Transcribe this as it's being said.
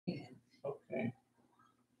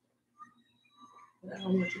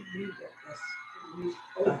don't want you to read that. That's read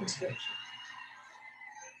open scripture.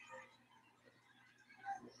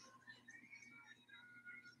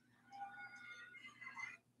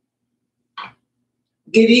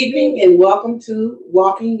 Good evening and welcome to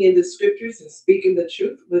Walking in the Scriptures and Speaking the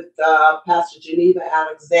Truth with Pastor Geneva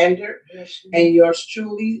Alexander and yours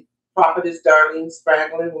truly, Prophetess Darlene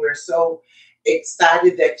Spraglin. We're so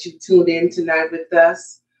excited that you tuned in tonight with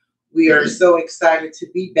us. We are so excited to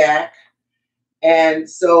be back. And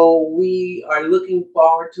so we are looking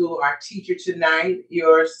forward to our teacher tonight,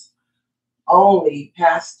 yours only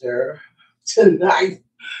pastor tonight,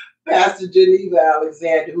 Pastor Geneva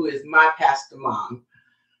Alexander, who is my pastor mom.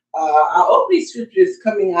 Our opening scripture is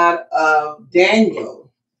coming out of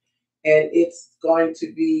Daniel, and it's going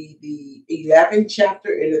to be the 11th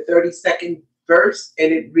chapter and the 32nd verse,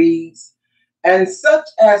 and it reads, "And such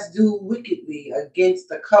as do wickedly against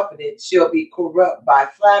the covenant shall be corrupt by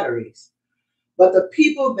flatteries, but the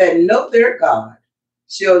people that know their God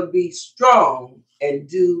shall be strong and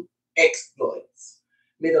do exploits."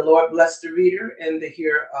 May the Lord bless the reader and the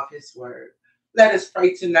hearer of his word. Let us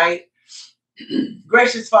pray tonight.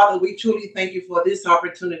 Gracious Father, we truly thank you for this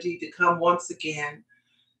opportunity to come once again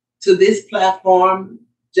to this platform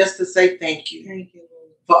just to say thank you. Thank you,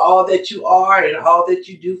 Lord, for all that you are and all that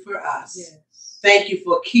you do for us. Yes. Thank you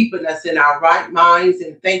for keeping us in our right minds,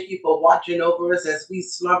 and thank you for watching over us as we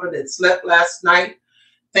slumbered and slept last night.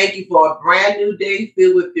 Thank you for a brand new day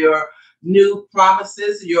filled with your new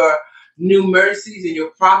promises, your new mercies, and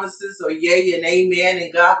your promises are yea and amen.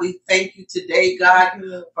 And God, we thank you today, God,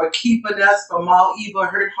 for keeping us from all evil,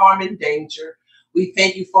 hurt, harm, and danger. We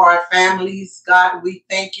thank you for our families, God. We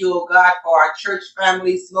thank you, oh God, for our church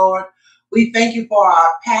families, Lord. We thank you for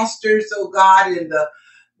our pastors, oh God, and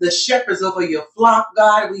the shepherds over your flock,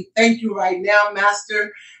 God. We thank you right now,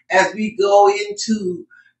 Master, as we go into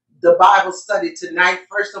the Bible study tonight.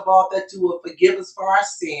 First of all, that you will forgive us for our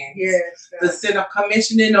sins. Yes, the sin of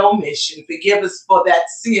commission and omission. Forgive us for that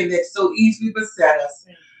sin that so easily beset us.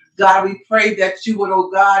 God, we pray that you would, oh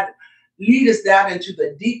God, lead us down into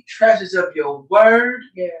the deep treasures of your word.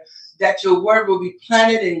 Yes. That your word will be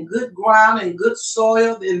planted in good ground and good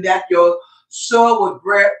soil, and that your soil will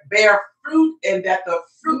bear fruit, and that the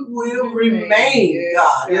fruit will remain, yes,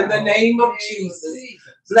 God, in the name of Jesus.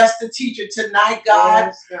 Bless the teacher tonight, God.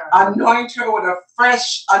 Yes, God. Anoint her with a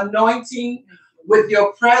fresh anointing with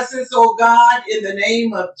your presence, oh God, in the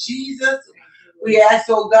name of Jesus. We ask,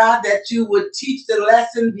 oh God, that you would teach the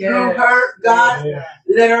lesson through her, God. Yes.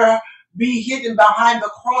 Let her be hidden behind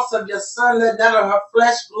the cross of your son. Let none of her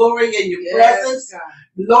flesh glory in your presence. God.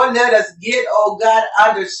 Lord, let us get, oh God,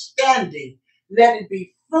 understanding. Let it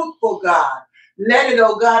be fruitful, God. Let it,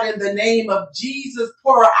 oh God, in the name of Jesus,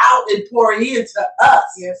 pour out and pour into us.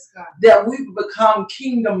 Yes, God. That we would become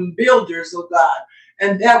kingdom builders, oh God.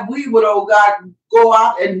 And that we would, oh God, go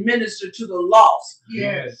out and minister to the lost.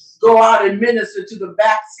 Yes. Go out and minister to the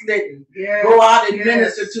backslidden. Yes. Go out and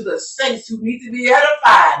minister to the saints who need to be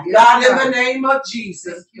edified. Yes, God, in the name of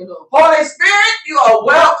Jesus. Holy Spirit, you are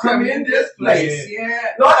welcome in this place.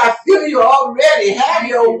 Yes. Lord, I feel you already. Have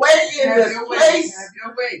your way in this place. Have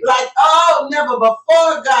your way. Like, oh, never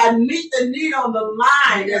before, God. Meet the need on the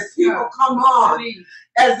line as people come on.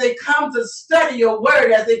 As they come to study your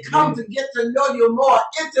word, as they come to get to know you more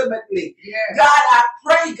intimately. Yes. God, I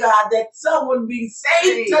pray, God, that someone will be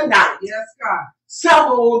saved tonight. Yes, God.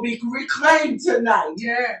 Someone will be reclaimed tonight.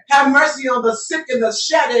 Yeah. Have mercy on the sick and the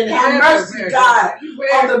shattered. Have mercy, God,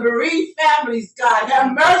 on the bereaved families, God.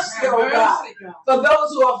 Have mercy, God, for those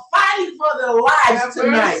who are fighting for their lives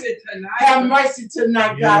tonight. Have mercy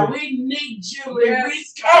tonight, God. We need you, and we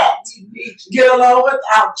can't get along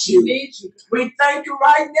without you. We thank you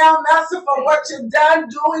right now, Master, for what you've done,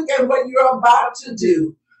 doing, and what you're about to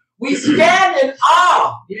do. We stand in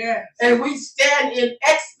awe, and we stand in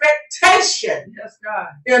expectation. Yes, God.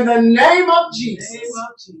 In the name of Jesus. In the name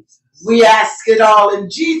of Jesus. We ask it all in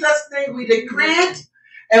Jesus' name. We decree it,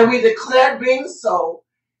 and we declare it being so.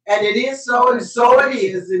 And it is so, and so it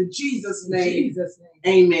is. In Jesus' name. In Jesus'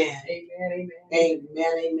 name. Amen. Amen. Amen.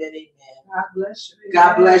 Amen. Amen. God bless you.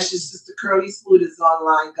 God bless you. Sister Curly Smoot is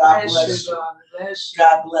online. God bless you. God bless you.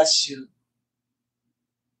 God bless you.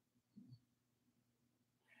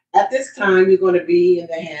 At this time, you're going to be in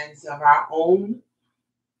the hands of our own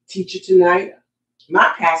teacher tonight,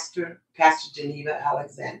 my pastor, Pastor Geneva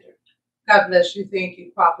Alexander. God bless you. Thank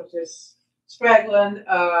you, Prophetess Spraglin.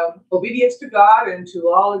 Obedience to God, and to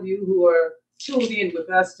all of you who are tuned in with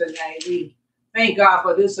us tonight. We thank God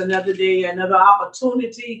for this another day, another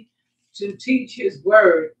opportunity to teach his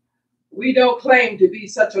word. We don't claim to be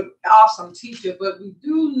such an awesome teacher, but we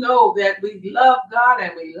do know that we love God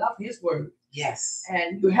and we love his word. Yes.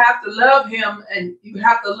 And you have to love him, and you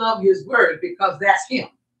have to love his word, because that's him.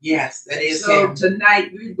 Yes, that is so him.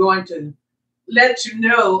 Tonight we're going to let you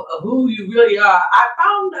know who you really are. I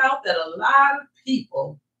found out that a lot of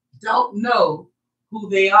people don't know who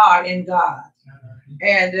they are in God.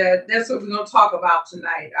 And that's what we're going to talk about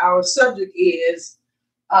tonight. Our subject is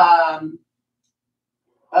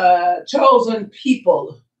chosen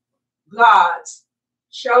people, God's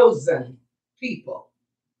chosen people.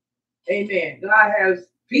 Amen. God has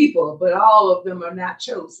people, but all of them are not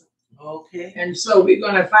chosen. Okay. And so we're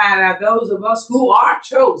going to find out those of us who are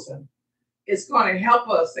chosen. It's going to help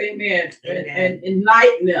us, amen, and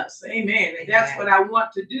enlighten us, amen. And that's what I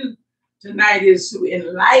want to do tonight, is to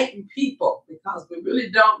enlighten people, because we really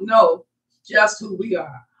don't know just who we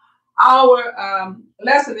are. Our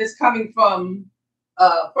lesson is coming from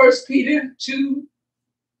 1 Peter 2,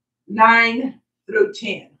 9 through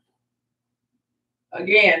 10.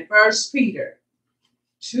 Again, 1 Peter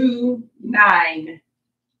 2, 9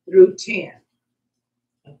 through 10.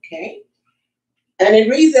 Okay. And it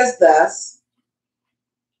reads as thus: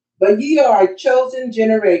 But ye are a chosen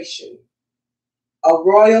generation, a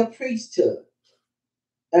royal priesthood,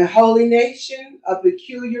 a holy nation, a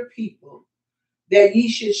peculiar people, that ye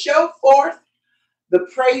should show forth the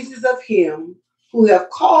praises of him who have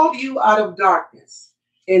called you out of darkness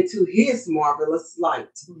into his marvelous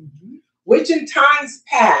light, which in times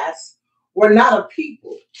past were not a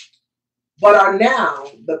people, but are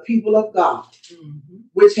now the people of God,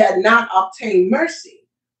 which had not obtained mercy,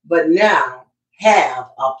 but now have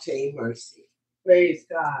obtained mercy. Praise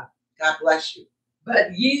God. God bless you.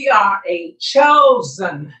 But ye are a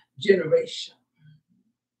chosen generation.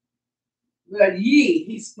 But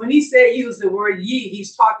ye, when he said use the word ye,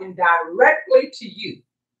 he's talking directly to you.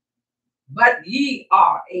 But ye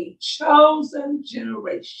are a chosen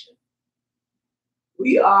generation.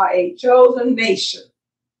 We are a chosen nation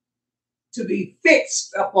to be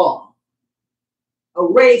fixed upon, a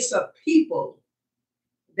race of people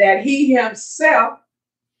that he himself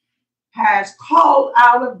has called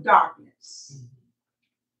out of darkness.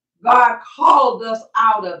 God called us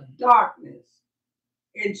out of darkness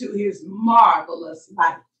into his marvelous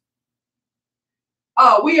light.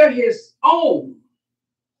 We are his own,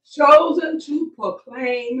 chosen to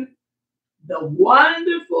proclaim the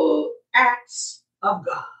wonderful acts of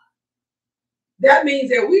God. That means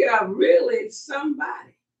that we are really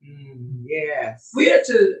somebody. Yes. We're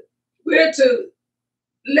to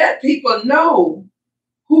let people know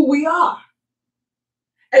who we are.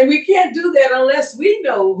 And we can't do that unless we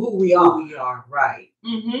know who we are. Who we are, right.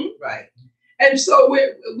 Right. And so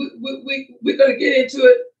we're going to get into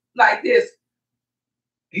it like this.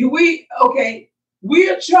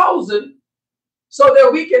 We're chosen so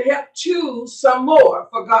that we can help choose some more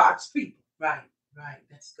for God's people. Right.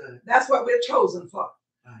 That's good. That's what we're chosen for.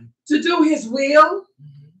 Right. To do his will,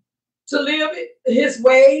 to live his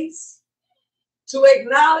ways, to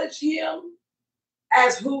acknowledge him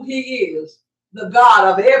as who he is, the God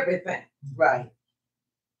of everything. Right.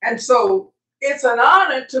 And so it's an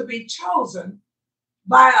honor to be chosen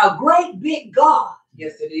by a great big God.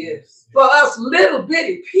 Yes, it is. For us little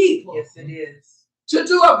bitty people. Yes, it is. To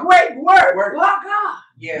do a great work for God.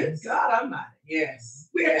 Yes. God Almighty. Yes.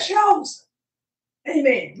 We are chosen.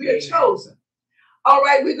 Amen. We are chosen. All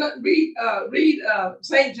right, we're going to read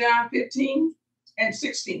St. John 15 and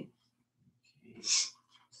 16.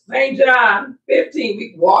 St. John 15.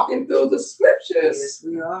 We're walking through the scriptures. Yes,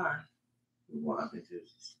 we are. We're walking through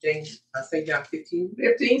St. John 15.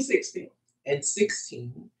 15, 16. And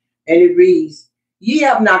 16. And it reads, Ye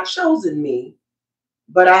have not chosen me,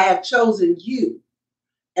 but I have chosen you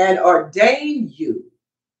and ordained you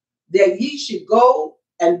that ye should go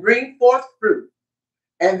and bring forth fruit,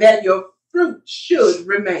 and that your fruit should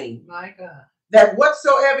remain. My God. That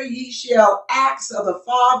whatsoever ye shall ask of the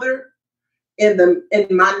Father in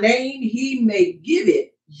my name, he may give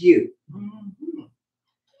it you.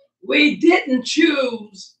 We didn't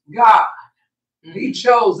choose God. He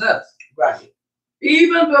chose us. Right.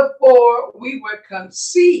 Even before we were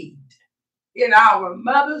conceived in our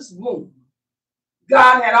mother's womb,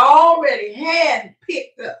 God had already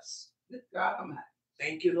handpicked us. Good God Almighty.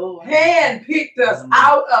 Thank you, Lord. Handpicked us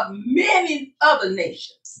out of many other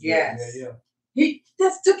nations. Yes. He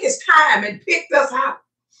just took his time and picked us out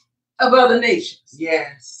of other nations.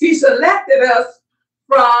 Yes. He selected us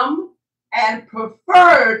from and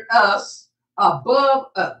preferred us above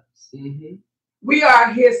others. We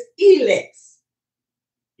are his elects.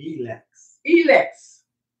 Elects.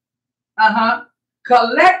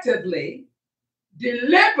 Collectively,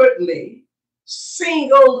 deliberately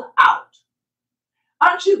singled out.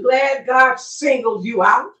 Aren't you glad God singled you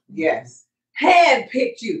out? Yes.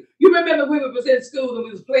 handpicked you. You remember when we was in school and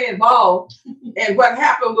we was playing ball, and what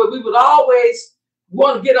happened was we would always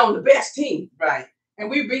want to get on the best team. Right. And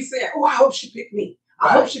we'd be saying, oh, I hope she picked me.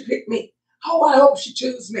 I hope she picked me. Oh, I hope she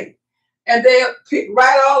chose me. And they'll pick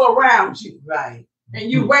right all around you. Right. And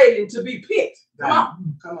you waiting to be picked. Right.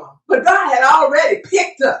 Come on. But God had already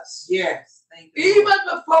picked us. Yes. Thank you. Even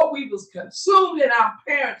before we was consumed in our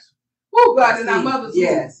parents' God, in our mother's womb.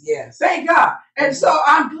 Yes, yes. Thank God. And so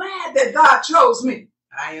I'm glad that God chose me.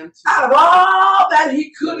 I am too. Out of all that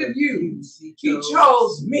he could have used, he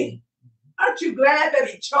chose me. Aren't you glad that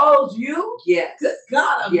he chose you? Yes. Good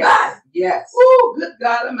God Almighty. Yes. Yes. Oh, good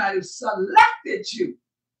God Almighty selected you.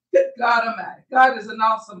 Good God Almighty. God is an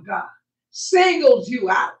awesome God. Singled you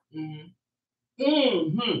out.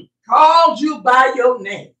 Called you by your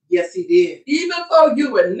name. Yes, he did. Even though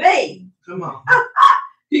you were named. Come on.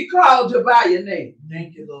 He called you by your name.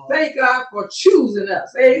 Thank you, Lord. Thank God for choosing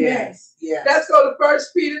us. Amen. Yes. Yes. Let's go to 1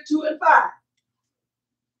 Peter 2 and 5.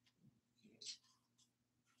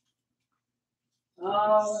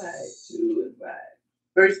 All right, 2 and 5.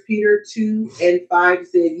 1 Peter 2 and 5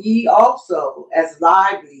 said, ye also, as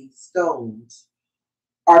lively stones,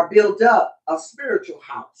 are built up a spiritual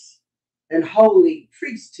house and holy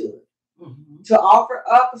priesthood, to offer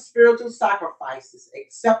up spiritual sacrifices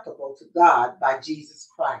acceptable to God by Jesus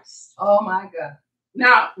Christ. Oh my God.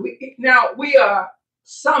 Now we are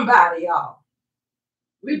somebody, y'all.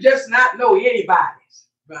 We just not know anybody's.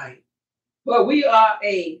 Right. But we are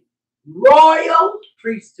a royal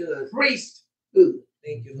priesthood.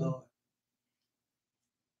 Thank you, Lord.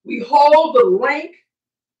 We hold the rank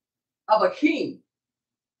of a king,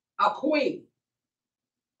 a queen,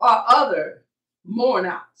 or other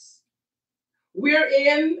monarchs. We're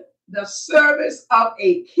in the service of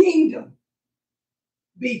a kingdom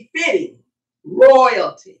befitting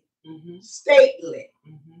royalty, stately,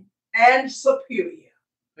 and superior.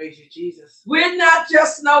 Praise you, Jesus. We're not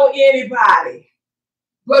just no anybody,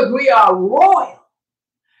 but we are royal.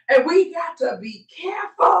 And we got to be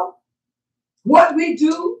careful what we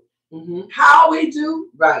do, how we do,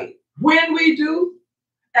 right, when we do,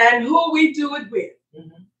 and who we do it with.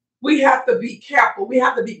 We have to be careful. We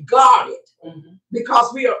have to be guarded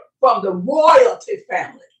because we are from the royalty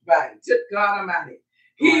family. Right. Good God Almighty.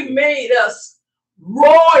 He made us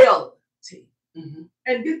royalty.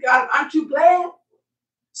 And good God, aren't you glad?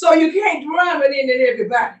 So you can't run it in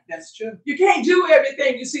everybody. That's true. You can't do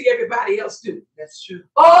everything you see everybody else do. That's true.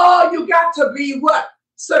 Oh, you got to be what?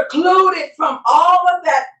 Secluded from all of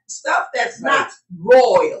that stuff that's not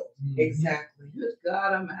royal. Exactly. Good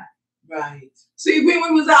God Almighty. Right. See, when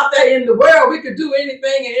we was out there in the world, we could do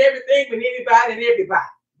anything and everything with anybody and everybody.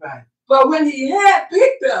 Right. But when he had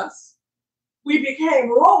picked us, we became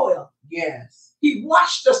royal. Yes. He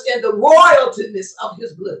washed us in the royaltiness of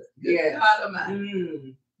his blood. Good God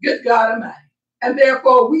Almighty. Good God Almighty. And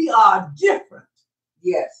therefore we are different.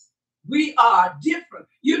 Yes. We are different.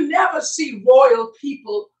 You never see royal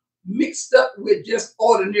people mixed up with just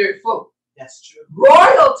ordinary folk. That's true.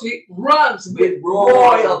 Royalty runs with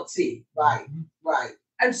royalty. Right. Right.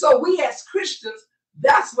 And so we as Christians,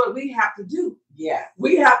 that's what we have to do. Yeah.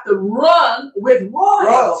 We have to run with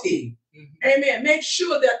royalty. Amen. Make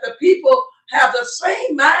sure that the people have the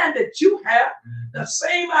same mind that you have, the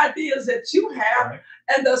same ideas that you have,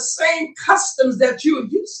 and the same customs that you're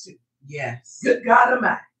used to. Yes. Good God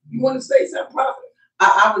Almighty. You want to say something, Prophet?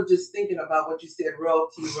 I was just thinking about what you said.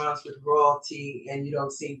 Royalty runs with royalty, and you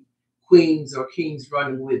don't see queens or kings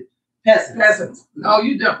running with peasants. No,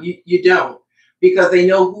 you don't. You don't, because they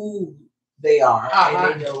know who they are,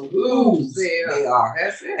 and they know whose they are.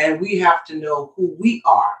 That's it. And we have to know who we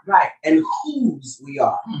are, right, and whose we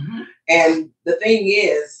are. And the thing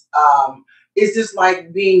is, it's just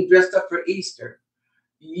like being dressed up for Easter.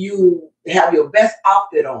 You have your best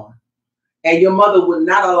outfit on, and your mother would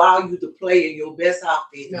not allow you to play in your best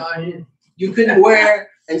outfit. No, I didn't. You couldn't wear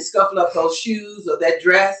and scuffle up those shoes or that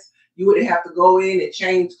dress. You would have to go in and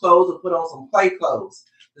change clothes or put on some play clothes.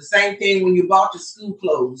 The same thing when you bought your school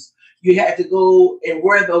clothes. You had to go and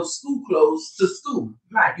wear those school clothes to school.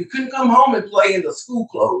 Right. You couldn't come home and play in the school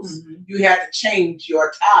clothes. You had to change your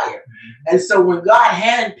attire. And so when God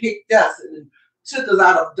handpicked us and took us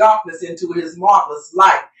out of darkness into his marvelous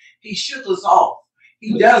light, he shook us off.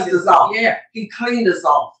 He dusted us off. Yeah. He cleaned us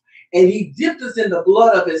off. And he dipped us in the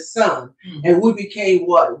blood of his son. And we became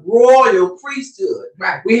what? Royal priesthood.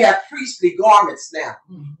 Right. We have priestly garments now.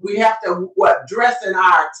 We have to dress in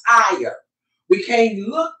our attire. We can't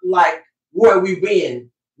look like where we've been.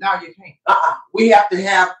 No, you can't. We have to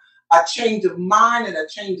have a change of mind and a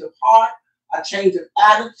change of heart, a change of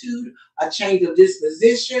attitude, a change of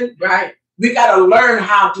disposition. Right. We got to learn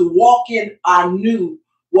how to walk in our new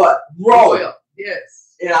royal.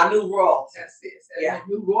 Yes. In our new royalty. That's it. That's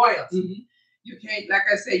new royalty. Mm-hmm. You can't, like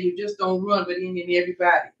I said, you just don't run with any and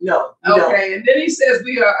everybody. No. Okay. And then he says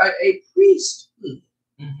we are a priesthood.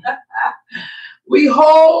 Mm-hmm. We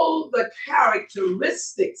hold the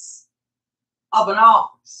characteristics of an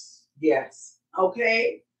office. Yes.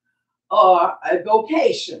 Okay. Or a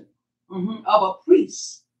vocation of a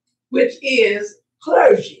priest, which is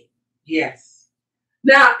clergy. Yes.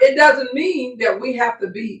 Now, it doesn't mean that we have to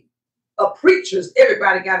be preachers.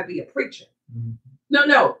 Everybody got to be a preacher. Mm-hmm.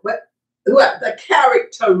 No. But the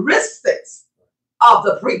characteristics of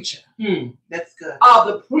the preacher. That's good. Of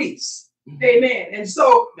the priest. Mm-hmm. Amen. And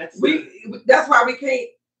so that's why we can't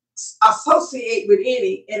associate with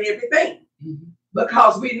any and everything. Mm-hmm.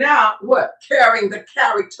 Because we now carrying the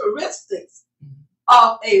characteristics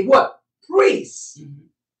of a priest. Mm-hmm.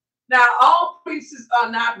 Now all priests are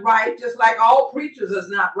not right, just like all preachers is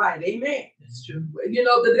not right. Amen. That's true. You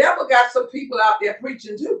know, the devil got some people out there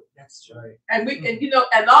preaching too. That's right. And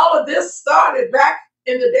and all of this started back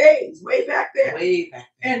in the days, way back there. Way back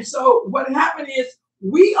there. And so what happened is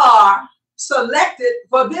we are selected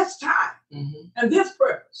for this time and this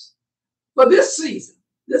purpose, for this season.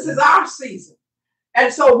 This is our season.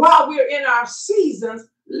 And so while we're in our seasons,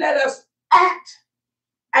 let us act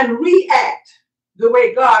and react the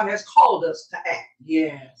way God has called us to act.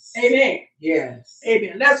 Yes. Amen. Yes.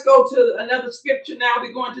 Amen. Let's go to another scripture now.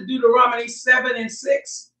 We're going to Deuteronomy 7 and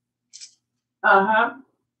 6.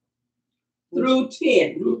 Through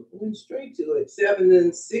 10. Went straight to it. 7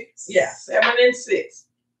 and 6. Yeah, 7 and 6.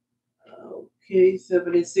 Okay,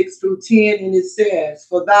 7 and 6 through 10. And it says,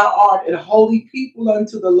 for thou art a holy people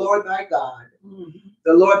unto the Lord thy God. Mm-hmm.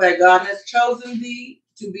 The Lord thy God has chosen thee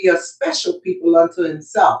to be a special people unto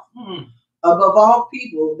himself, above all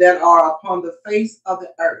people that are upon the face of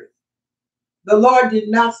the earth. The Lord did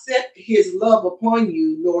not set his love upon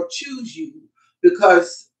you, nor choose you,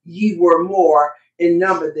 because ye were more in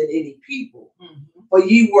number than any people, for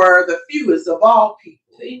ye were the fewest of all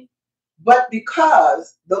people. See? But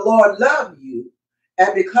because the Lord loved you,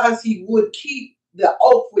 and because he would keep the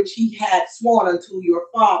oath which he had sworn unto your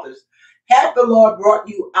fathers, hath the Lord brought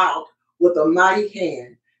you out with a mighty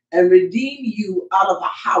hand, and redeemed you out of a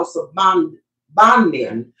house of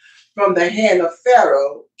bondmen from the hand of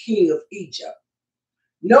Pharaoh, king of Egypt.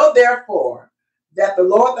 Know therefore that the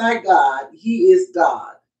Lord thy God, he is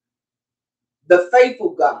God, the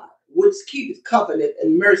faithful God, which keepeth covenant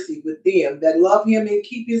and mercy with them that love him and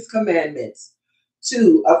keep his commandments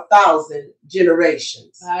to 1,000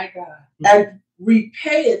 generations. My God. And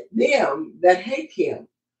repayeth them that hate him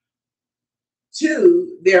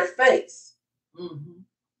to their face.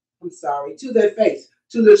 To their face,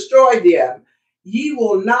 to destroy them. Ye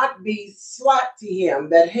will not be slack to him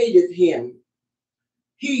that hateth him.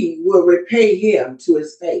 He will repay him to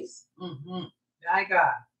his face. My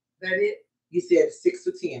God. Is that it? You said 6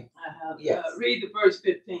 to 10. Yes. Read the verse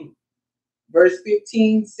 15. Verse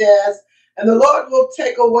 15 says, and the Lord will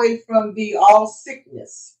take away from thee all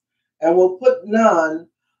sickness, and will put none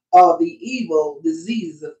of the evil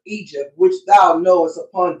diseases of Egypt, which thou knowest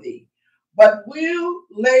upon thee, but will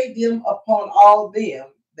lay them upon all them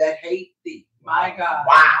that hate thee. My God.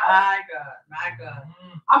 Wow. My God. My God.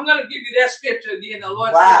 I'm going to give you that scripture again. The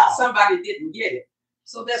Lord said somebody didn't get it.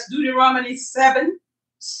 So that's Deuteronomy 7,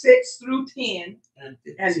 6 through 10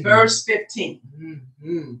 and verse 15.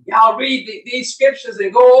 Y'all read these scriptures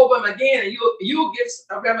and go over them again, and you'll get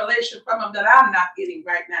a revelation from them that I'm not getting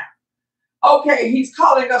right now. Okay, he's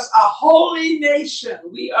calling us a holy nation.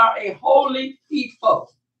 We are a holy people.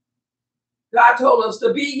 God told us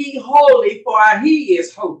to be ye holy, for he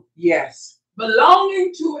is holy. Yes.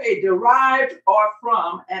 Belonging to a derived or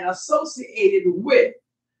from and associated with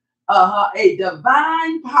a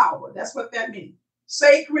divine power. That's what that means.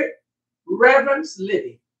 Sacred reverence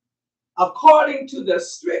living according to the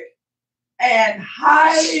strict and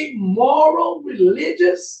highly moral,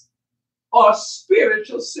 religious, or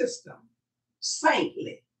spiritual system.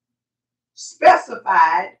 Saintly,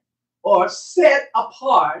 specified, or set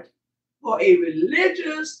apart for a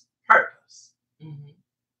religious purpose.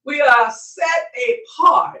 We are set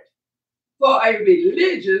apart for a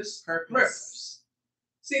religious purpose.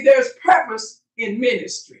 See, there's purpose in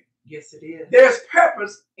ministry. Yes, it is. There's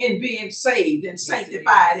purpose in being saved and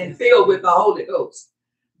sanctified and filled with the Holy Ghost.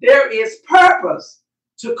 There is purpose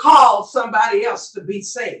to call somebody else to be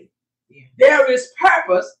saved. Yeah. There is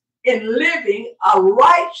purpose in living a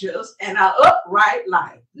righteous and an upright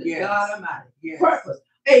life. Yes. God Almighty. Yes. Purpose.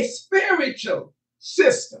 A spiritual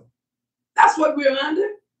system. That's what we're under.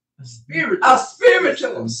 A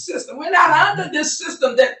spiritual system. We're not under this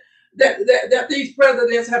system that that these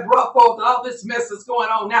presidents have brought forth and all this mess that's going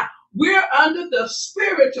on now. We're under the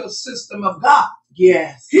spiritual system of God.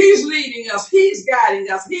 Yes. He's leading us. He's guiding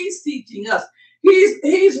us. He's teaching us.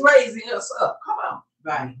 He's raising us up. Come on.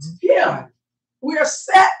 Right. Yeah. Right. We're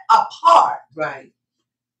set apart. Right.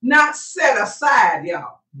 Not set aside,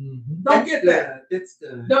 y'all. Mm-hmm. Don't get that. That's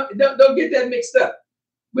good. Don't get that mixed up.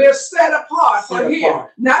 We're set apart for Him,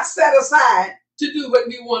 not set aside to do what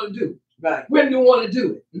we want to do. Right. When we want to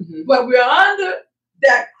do it. Mm-hmm. But we're under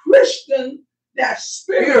that Christian, that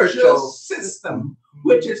spiritual system,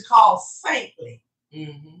 which is called saintly.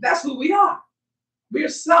 Mm-hmm. That's who we are. We're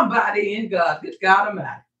somebody in God. Good God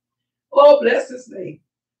Almighty. Oh, bless His name.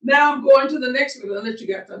 Now I'm going to the next one. I'll let you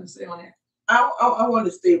guys understand on that. I want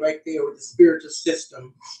to stay right there with the spiritual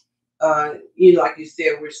system. Like you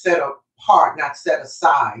said, we're set apart, not set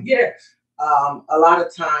aside. Yes. A lot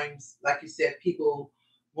of times, like you said, people,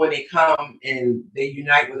 when they come and they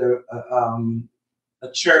unite with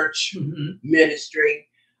a church ministry,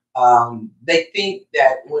 they think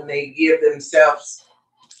that when they give themselves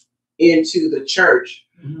into the church,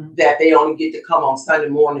 that they only get to come on Sunday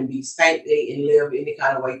morning, be saintly, and live any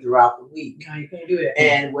kind of way throughout the week. No, you can't do that.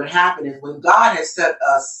 And what happened is when God has set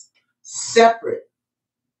us separate,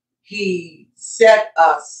 He set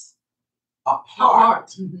us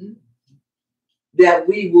apart. That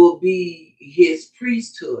we will be His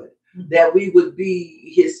priesthood, that we would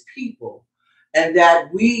be His people, and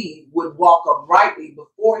that we would walk uprightly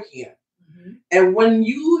before Him. And when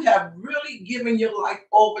you have really given your life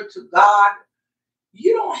over to God,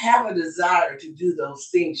 you don't have a desire to do those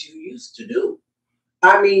things you used to do.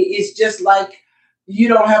 I mean, it's just like you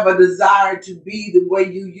don't have a desire to be the way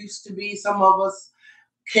you used to be. Some of us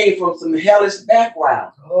came from some hellish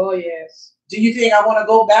background. Oh, yes. Do you think I want to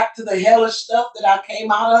go back to the hellish stuff that I came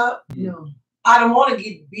out of? No. I don't want to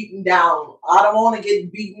get beaten down. I don't want to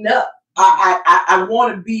get beaten up. I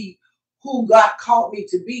want to be who God called me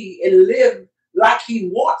to be and live like He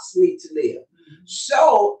wants me to live.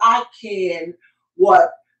 So I can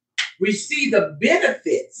receive the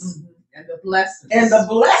benefits and the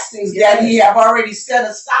blessings that He have already set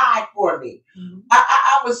aside for me.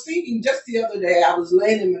 I was thinking just the other day, I was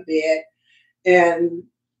laying in my bed and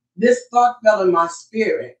this thought fell in my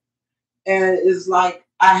spirit, and it's like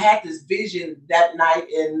I had this vision that night,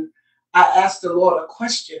 and I asked the Lord a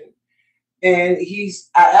question, and I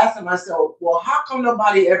asked Him, I said, well, how come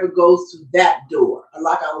nobody ever goes to that door?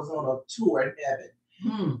 Like I was on a tour in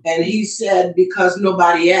heaven. And He said, because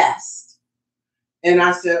nobody asked. And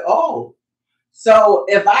I said, oh, so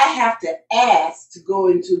if I have to ask to go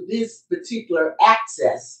into this particular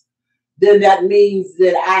access, then that means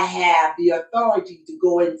that I have the authority to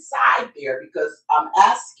go inside there because I'm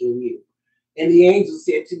asking you. And the angel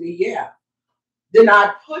said to me, yeah. Then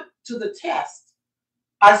I put to the test.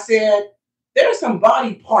 I said, there are some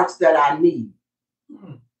body parts that I need.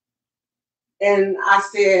 And I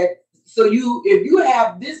said, so if you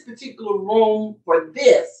have this particular room for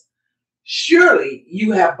this, surely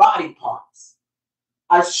you have body parts.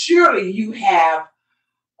 Surely you have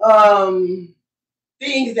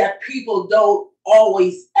things that people don't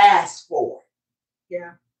always ask for.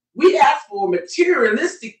 Yeah. We ask for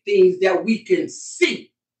materialistic things that we can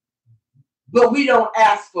see, but we don't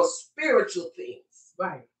ask for spiritual things.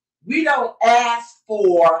 Right. We don't ask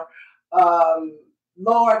for,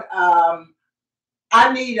 Lord,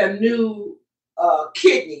 I need a new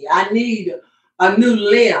kidney. I need a new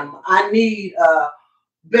limb. I need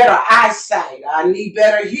better eyesight. I need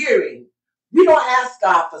better hearing. We don't ask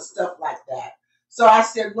God for stuff like that. So I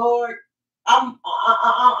said, Lord, I'm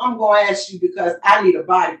going to ask you because I need a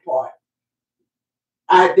body part.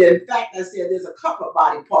 In fact, I said there's a couple of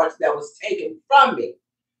body parts that was taken from me.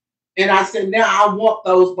 And I said, now I want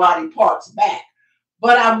those body parts back.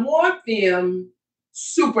 But I want them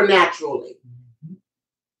supernaturally.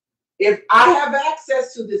 If I have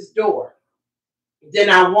access to this door, then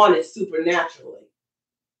I want it supernaturally.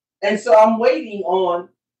 And so I'm waiting on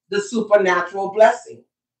the supernatural blessing.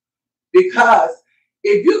 Because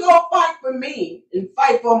if you go fight for me and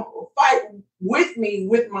fight with me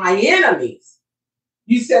with my enemies,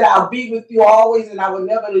 you said I'll be with you always and I will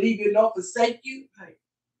never leave you nor forsake you. Right.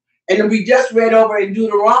 And then we just read over in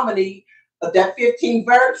Deuteronomy that 15th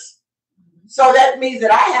verse. So that means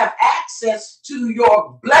that I have access to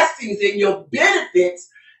your blessings and your benefits,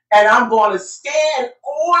 and I'm going to stand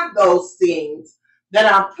on those things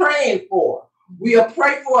that I'm praying for. We'll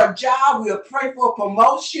pray for a job. We'll pray for a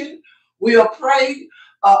promotion. We'll pray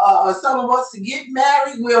some of us to get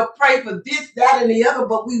married. We'll pray for this, that, and the other,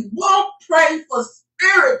 but we won't pray for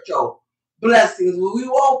spiritual blessings. We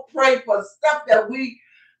won't pray for stuff that we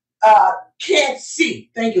can't see.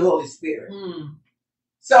 Thank you, Holy Spirit.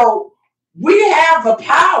 So we have the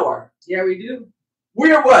power. Yeah, we do.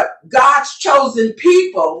 We're what? God's chosen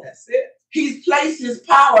people. That's it. He's placed his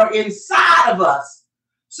power inside of us.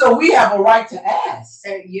 So we have a right to ask.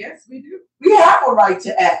 And yes, we do. We have a right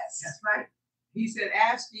to ask. That's right. He said,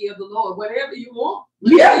 ask ye of the Lord, whatever you want.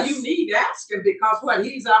 Yes. You need, ask him, because what?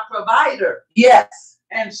 He's our provider. Yes.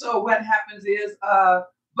 And so what happens is,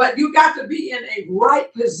 but you got to be in a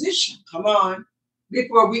right position. Come on.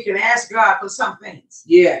 Before we can ask God for some things.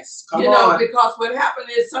 Yes. Come on. Because what happened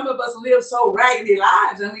is some of us live so raggedy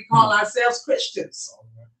lives and we call ourselves Christians.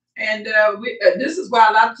 And this is why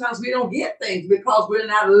a lot of times we don't get things, because we're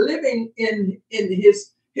not living in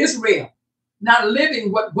his realm, not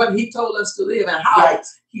living what he told us to live and how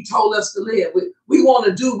he told us to live. We want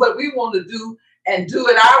to do what we want to do and do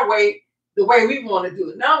it our way, the way we want to do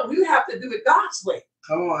it. No, you have to do it God's way.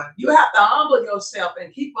 Come on. You have to humble yourself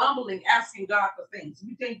and keep humbling, asking God for things.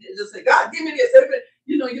 You can't just say, God, give me this.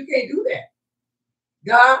 You can't do that.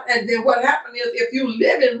 God, and then what happened is, if you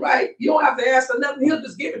living right, you don't have to ask for nothing. He'll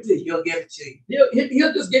just give it to you. He'll give it to you.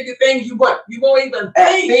 He'll just give you things you want. You won't even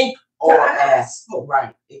think or ask for.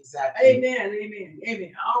 Right. Exactly. Amen. Amen.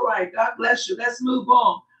 Amen. All right. God bless you. Let's move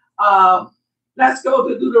on. Let's go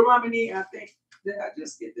to Deuteronomy. I think, did I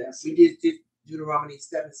just get that? We did Deuteronomy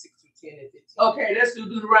 7, 6 through 10 and 15. Okay, let's do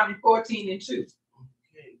Deuteronomy 14 and 2.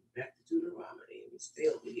 Okay, back to Deuteronomy. We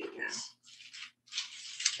still here now.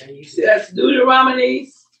 And you said that's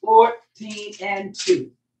Deuteronomy 14 and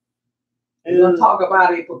 2. We're going to talk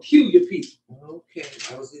about a peculiar people. Okay,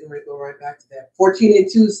 I was going to go right back to that. 14 and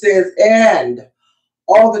 2 says, and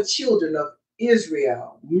all the children of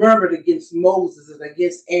Israel murmured against Moses and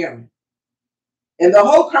against Aaron. And the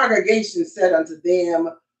whole congregation said unto them,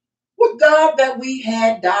 would God that we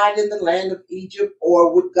had died in the land of Egypt,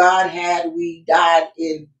 or would God had we died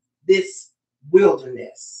in this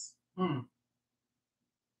wilderness?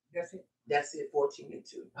 That's it. That's it, 14 and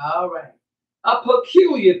 2. All right. A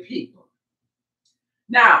peculiar people.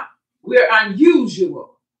 Now, we're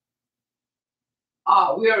unusual.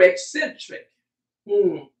 We're eccentric.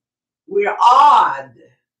 We're odd.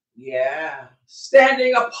 Yeah.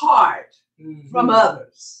 Standing apart from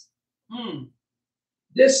others.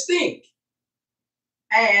 Distinct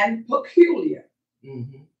and peculiar.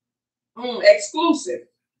 Exclusive.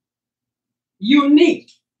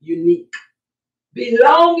 Unique.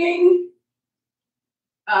 Belonging.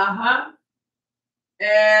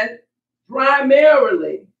 And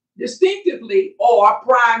primarily, distinctively or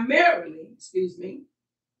primarily,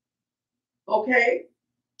 okay,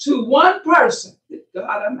 to one person.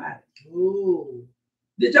 God Almighty. Ooh.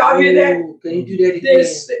 Did y'all hear that? Can you do that again?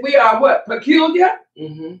 We are what? Peculiar,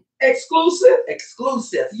 exclusive,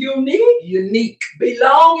 unique,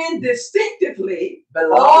 belonging distinctively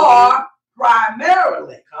or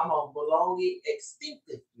primarily. Come on, belonging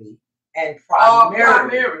distinctively and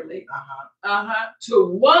primarily. To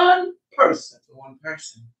one person.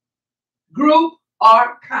 Group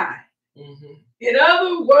or kind. In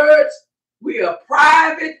other words, we are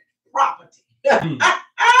private property.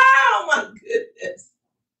 Oh my goodness.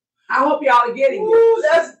 I hope y'all are getting this.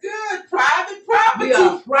 That's good. Private property. We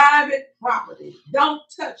are private property. Don't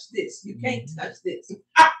touch this. You can't touch this.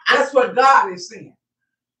 That's what God is saying.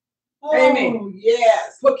 Amen.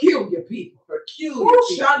 Yes. Peculiar people. Peculiar.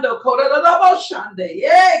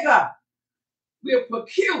 Yeah, God. We're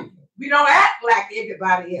peculiar. We don't act like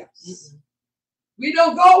everybody else. We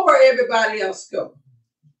don't go where everybody else goes.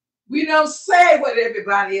 We don't say what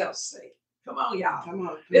everybody else say. Come on, y'all. Come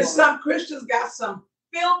on. There's some Christians got some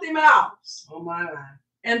filthy mouths. Oh my.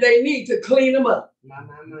 And they need to clean them up. My.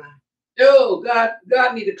 Oh,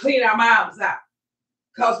 God need to clean our mouths out.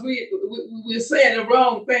 Because we're saying the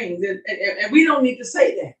wrong things. And we don't need to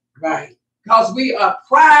say that. Right. Because we are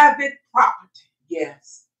private property.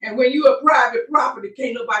 Yes. And when you are private property,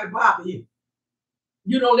 can't nobody bother you.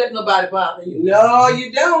 You don't let nobody bother you. No,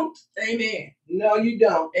 you don't. Amen. No, you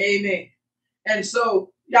don't. Amen. And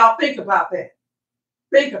so, y'all think about that.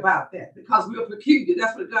 Think about that. Because we're peculiar.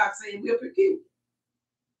 That's what God's saying. We're peculiar.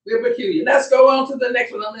 We're peculiar. Let's go on to the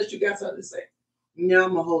next one, unless you got something to say. No,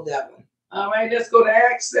 I'm going to hold that one. All right, let's go to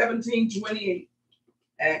Acts 17:28.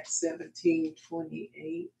 Acts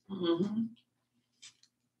 17:28.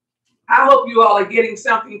 I hope you all are getting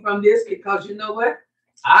something from this, because you know what?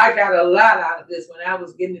 I got a lot out of this when I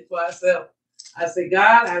was getting it for myself. I said,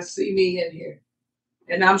 God, I see me in here.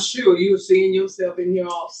 And I'm sure you're seeing yourself in here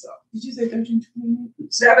also. Did you say 13:28?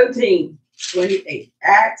 17:28.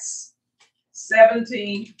 Acts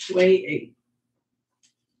 17:28.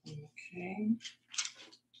 Okay.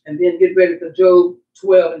 And then get ready for Job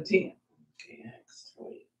 12 and 10. Okay, Acts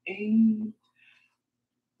 20. 8.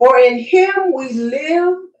 For in him we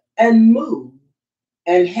live and move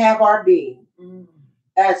and have our being,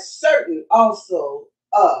 as certain also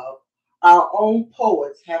of our own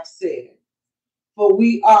poets have said. For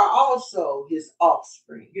we are also his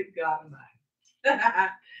offspring. Good God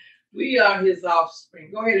Almighty. We are his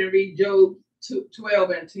offspring. Go ahead and read Job 12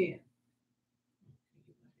 and 10.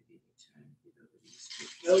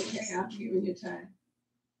 Okay, I'm giving you time.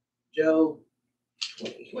 Job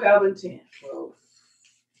 12 and 10. 12.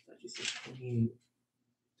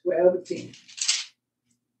 12 and 10.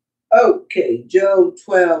 Okay, Job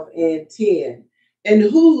 12 and 10. In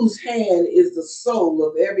whose hand is the soul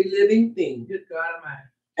of every living thing, Good God Almighty,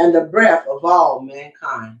 and the breath of all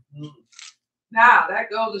mankind. Now,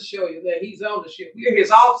 that goes to show you that he's on the ship. We're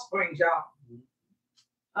his offspring, y'all.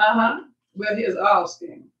 We're his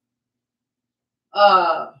offspring.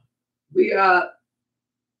 We are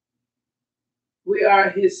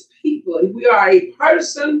his people. We are a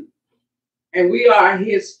person, and we are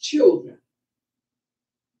his children,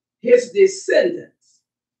 his descendants.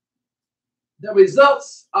 The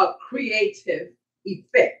results of creative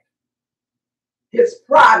effect, his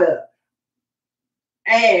product,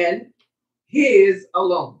 and his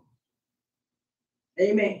alone.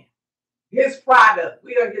 Amen. His product.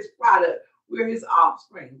 We are his product. We're his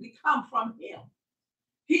offspring. We come from him.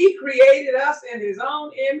 He created us in his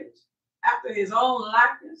own image, after his own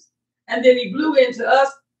likeness, and then he blew into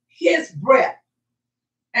us his breath,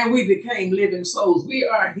 and we became living souls. We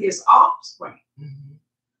are his offspring.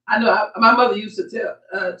 I know my mother used to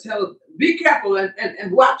tell, be careful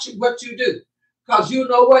and watch what you do, because you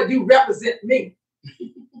know what, you represent me.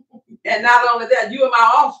 And not only that, you are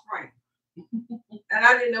my offspring. And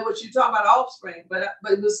I didn't know what you talk about offspring, but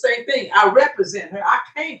it was the same thing. I represent her. I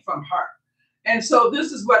came from her. And so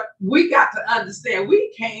this is what we got to understand.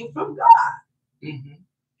 We came from God.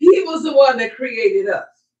 He was the one that created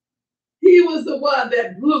us. He was the one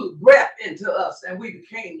that blew breath into us, and we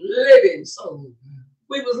became living souls.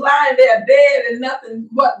 We was lying there dead and nothing,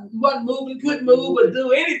 wasn't moving, couldn't move or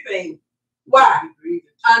do anything. Why?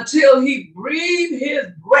 Until he breathed his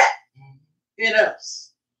breath in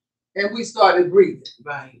us, and we started breathing.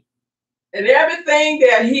 Right. And everything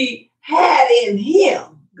that he had in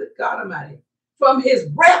him, good God Almighty, from his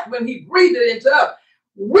breath, when he breathed it into us,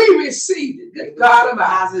 we received it. Good God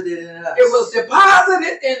Almighty. It was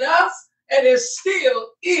deposited in us, and it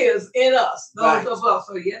still is in us. Those of us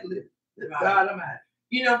who are yet living. Good God Almighty.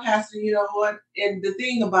 You know, Pastor, you know what? And the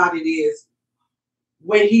thing about it is,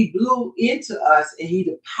 when he blew into us and he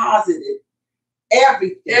deposited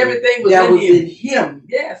everything was in him,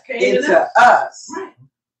 yes, came into us. Right.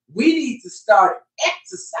 We need to start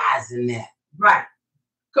exercising that. Right.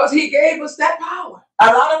 Because he gave us that power. A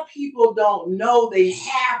lot of people don't know they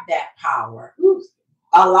have that power.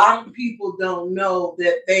 A lot of people don't know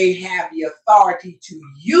that they have the authority to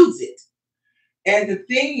use it. And the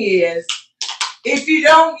thing is, if you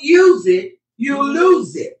don't use it, you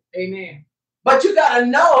lose it. Amen. But you got to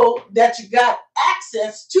know that you got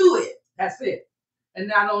access to it. That's it. And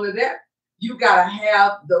not only that, you got to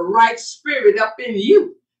have the right spirit up in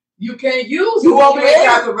you. You can't use it. You won't be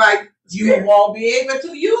able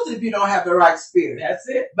to use it if you don't have the right spirit. That's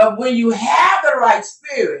it. But when you have the right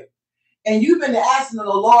spirit, and you've been asking the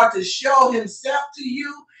Lord to show himself to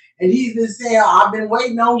you, and he's been saying, I've been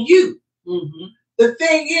waiting on you. The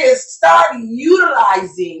thing is, start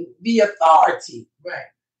utilizing the authority. Right.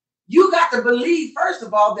 You got to believe, first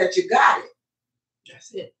of all, that you got it.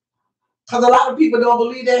 That's it. Because a lot of people don't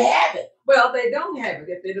believe they have it. Well, they don't have it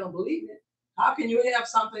if they don't believe it. How can you have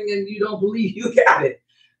something and you don't believe you got it?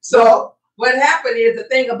 So what happened is, the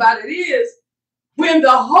thing about it is, when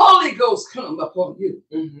the Holy Ghost come upon you,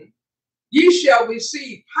 ye shall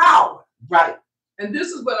receive power. Right. And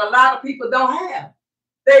this is what a lot of people don't have.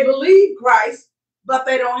 They believe Christ, but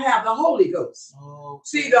they don't have the Holy Ghost.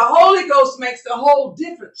 See, the Holy Ghost makes the whole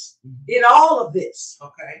difference in all of this.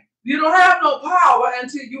 Okay. You don't have no power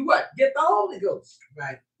until you what? Get the Holy Ghost.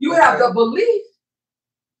 Right. You have the belief.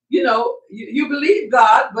 You know, you believe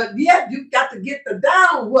God, but yet you got to get the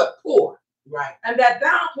downward pour. Right. And that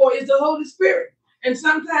downpour is the Holy Spirit. And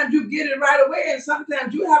sometimes you get it right away, and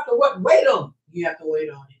sometimes you have to wait on it. You have to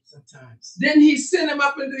wait on it sometimes. Then he sent them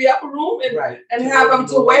up into the upper room and have them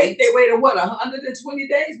to wait. They waited what, 120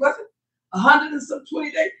 days, was it?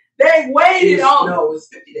 120 days? They waited on it. No, it was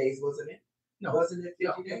 50 days, wasn't it? No. Wasn't it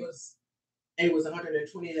 50 days? It was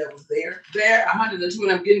 120 that was there.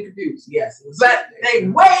 120, I'm getting confused. Yes. It was, but they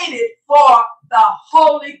waited for the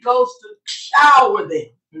Holy Ghost to shower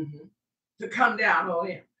them, to come down on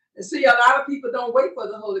them. And see, a lot of people don't wait for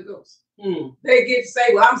the Holy Ghost. They get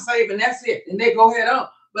saved. Well, I'm saved and that's it. And they go ahead on.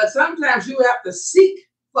 But sometimes you have to seek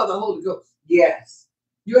for the Holy Ghost. Yes.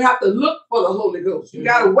 You have to look for the Holy Ghost. You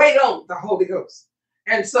got to wait on the Holy Ghost.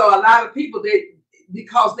 And so a lot of people,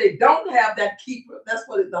 because they don't have that keeper, that's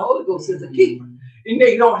what the Holy Ghost is, a keeper, and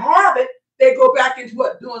they don't have it, they go back into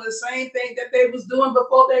what? Doing the same thing that they was doing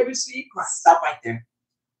before they received Christ. Stop right there.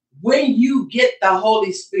 When you get the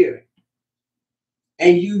Holy Spirit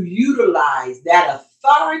and you utilize that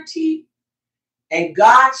authority and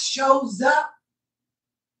God shows up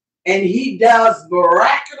and he does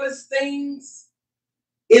miraculous things,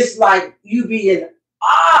 it's like you be in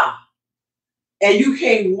awe and you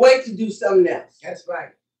can't wait to do something else. That's right.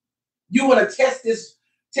 You want to test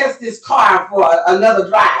this car for another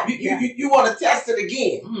drive. You want to test it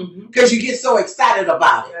again because you get so excited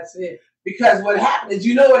about it. That's it. Because what happens is,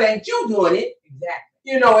 it ain't you doing it.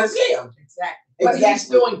 Exactly. It's him. Exactly. What he's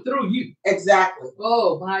doing through you. Exactly.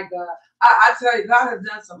 Oh my God. I tell you, God has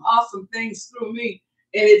done some awesome things through me.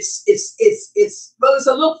 And it's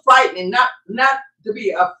a little frightening, not to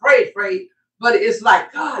be afraid, but it's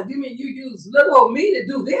like, God, you mean you use little old me to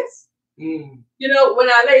do this? When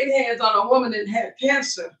I laid hands on a woman that had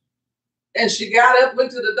cancer, and she got up,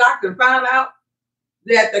 went to the doctor, and found out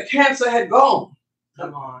that the cancer had gone.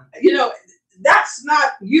 Come on. That's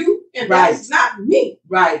not you, and that's not me.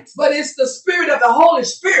 Right. But it's the spirit of the Holy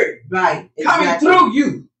Spirit. Right. Coming through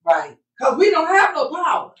you. Right. Because we don't have no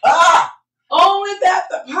power. Only that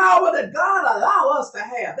the power that God allow us to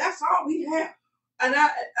have. That's all we have. And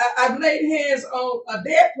I've laid hands on a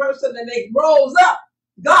dead person and they rose up.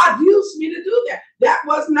 God used me to do that. That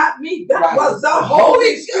was not me. That was the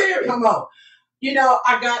Holy Spirit. Come on.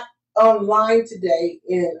 I got online today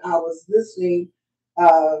and I was listening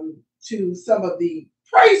to some of the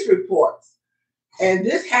praise reports. And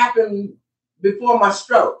this happened before my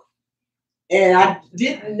stroke. And I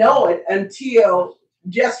didn't know it until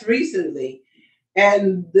just recently.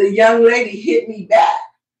 And the young lady hit me back.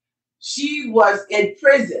 She was in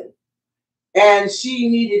prison and she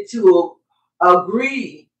needed to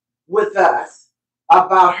agree with us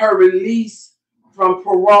about her release from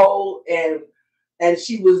parole, and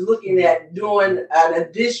she was looking at doing an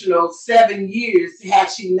additional 7 years had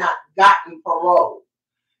she not gotten parole.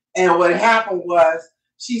 And what happened was,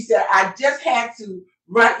 she said, I just had to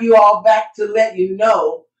write you all back to let you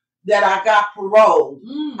know that I got parole.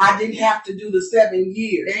 I didn't have to do the 7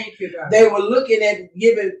 years. Thank you, God. They were looking at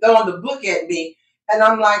throwing the book at me. And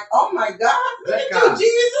I'm like, oh my God, look at you,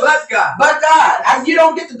 Jesus. But God. But God. You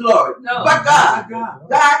don't get the glory. No. But God.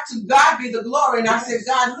 God. To God be the glory. And I said,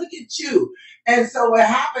 God, look at you. And so what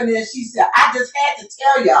happened is, she said, I just had to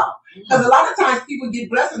tell y'all. Because a lot of times people get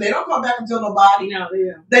blessed and they don't come back and tell nobody. No,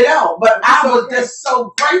 they don't. But I was just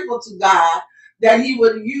so grateful to God that he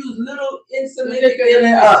would use little insignificant in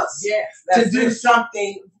us to do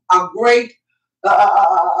something, a great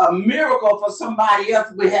a miracle for somebody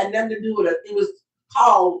else. We had nothing to do with it. It was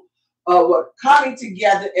called coming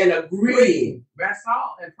together and agreeing. That's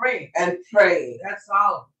all. And praying. That's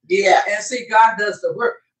all. Yeah. And see, God does the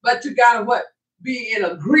work. But you got to be in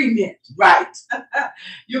agreement. Right.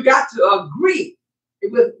 You got to agree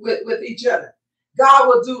with each other. God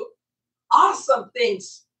will do awesome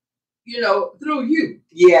things, through you.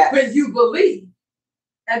 Yeah. When you believe.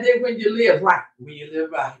 And then when you live right. When you live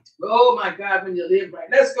right. Oh my God, when you live right.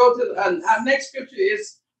 Let's go to our next scripture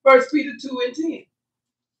is 1 Peter 2:10.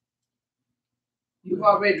 You've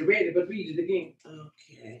already read it, but read it again.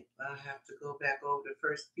 Okay. I have to go back over to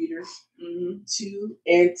 1 Peter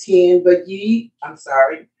 2:10. But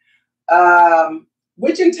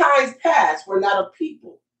which in times past were not a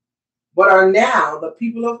people, but are now the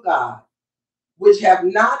people of God, which have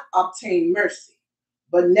not obtained mercy,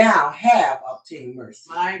 but now have obtained mercy.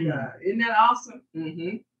 My God. Isn't that awesome?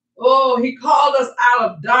 Oh, he called us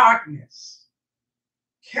out of darkness,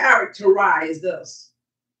 characterized us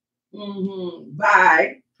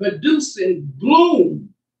by producing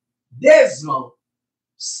gloom, dismal,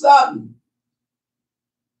 sudden,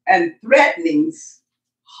 and threatenings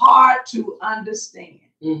hard to understand,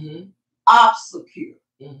 obscure.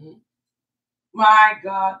 My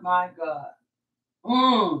God, my God.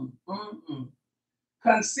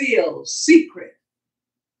 Concealed, secret.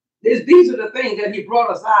 These are the things that he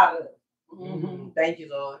brought us out of. Thank you,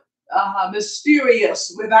 Lord.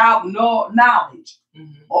 Mysterious, without no knowledge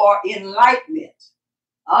or enlightenment,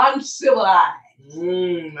 uncivilized,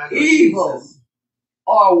 evil,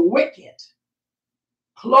 or wicked,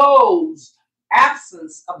 closed,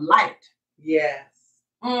 absence of light. Yes.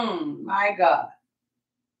 My God.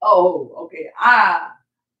 Oh, okay.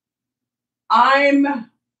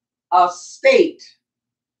 I'm a state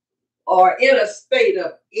or in a state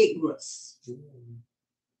of ignorance.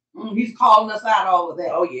 He's calling us out all of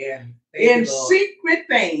that. Oh, yeah. In secret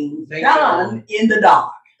things Thank done in the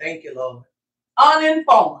dark. Thank you, Lord.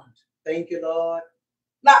 Uninformed. Thank you, Lord.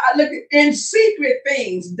 Now, look, in secret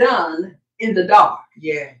things done in the dark.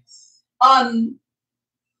 Yes. Formed.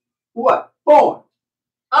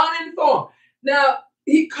 Uninformed. Now,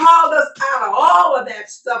 he called us out of all of that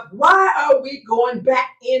stuff. Why are we going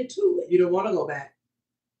back into it? You don't want to go back.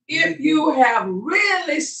 If you have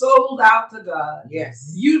really sold out to God,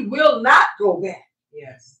 yes, you will not go back.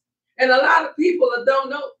 Yes. And a lot of people that don't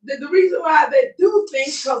know, the reason why they do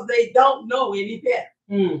things because they don't know any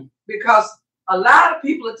better. Because a lot of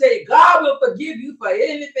people will tell you, God will forgive you for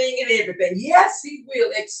anything and everything. Yes, he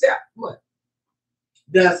will, except what?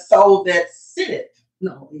 The soul that sinneth.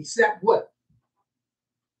 No, except what?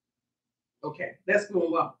 Okay, let's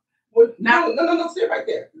go on. Well, no, stay right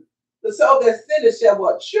there. The soul that sinneth shall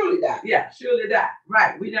what? Surely die. Yeah, surely die.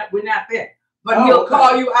 Right. We're not there. But he'll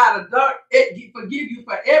call you out of dark, forgive you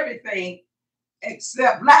for everything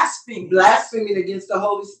except blasphemy. Blaspheming against the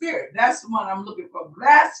Holy Spirit. That's the one I'm looking for.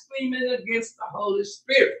 Blaspheming against the Holy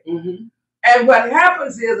Spirit. And what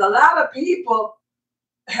happens is a lot of people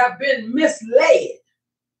have been misled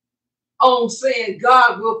on saying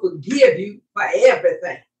God will forgive you for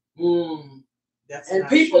everything. And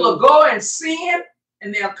people will go and sin,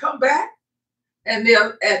 and they'll come back, and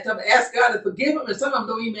they'll ask God to forgive them, and some of them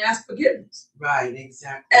don't even ask forgiveness. Right,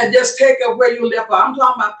 exactly. And just take up where you left off. I'm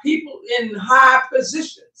talking about people in high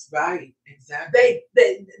positions. Right, exactly.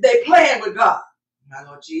 They playing with God. My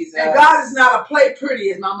Lord Jesus. And God is not a play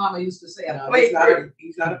pretty, as my mama used to say. He's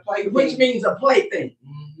not a play thing. Which means a plaything.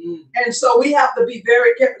 And so we have to be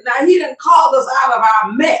very careful. Now, he done called us out of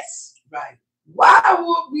our mess. Right. Why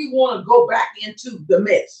would we want to go back into the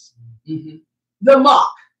mess? The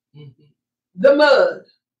muck. The mud.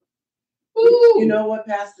 Ooh. You know what,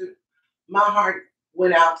 Pastor? My heart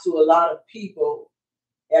went out to a lot of people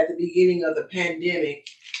at the beginning of the pandemic,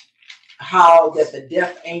 how that the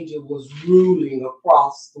death angel was ruling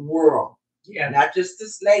across the world. Yeah. Not just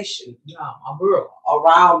this nation. No, a world.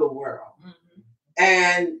 Around the world.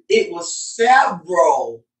 And it was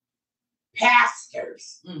several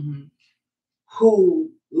pastors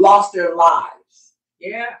who lost their lives.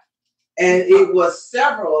 Yeah. And it was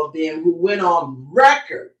several of them who went on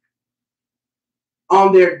record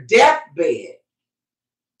on their deathbed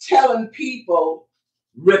telling people,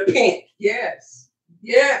 repent. Yes.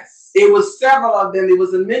 Yes. It was several of them. It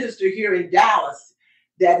was a minister here in Dallas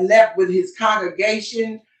that left with his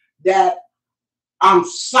congregation that, I'm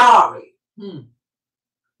sorry.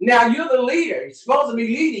 Now, you're the leader. You're supposed to be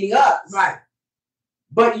leading us. Right.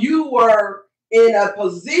 But you were in a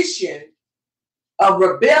position of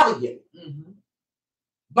rebellion.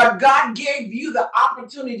 But God gave you the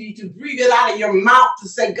opportunity to breathe it out of your mouth to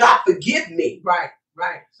say, God, forgive me. Right,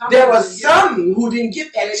 right. There were some who didn't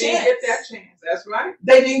get that chance. Didn't get that chance. That's right.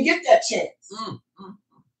 They didn't get that chance.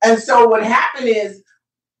 And so what happened is,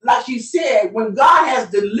 like you said, when God has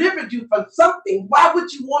delivered you from something, why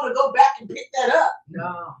would you want to go back and pick that up?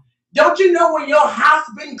 No. Don't you know when your house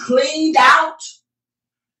been cleaned out?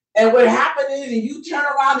 And what happened is, and you turn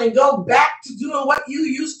around and go back to doing what you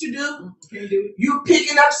used to do, you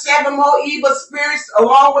picking up 7 more evil spirits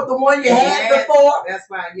along with the one you had before. That's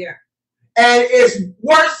right, yeah. And it's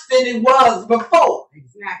worse than it was before.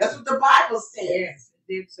 Exactly. That's what the Bible says. Yes,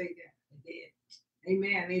 it did say that. It did.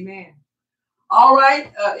 Amen, amen. All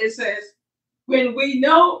right, it says, when we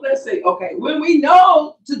know, when we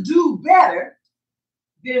know to do better,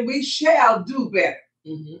 then we shall do better.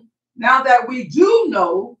 Now that we do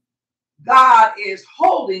know, God is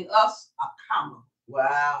holding us accountable.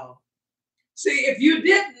 Wow. See, if you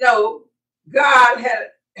didn't know, God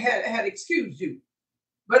had excused you.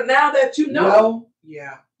 But now that you know,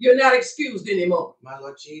 you're not excused anymore. My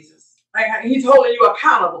Lord Jesus. He's holding you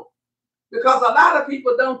accountable. Because a lot of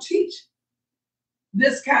people don't teach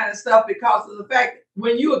this kind of stuff because of the fact that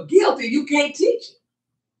when you are guilty, you can't teach it.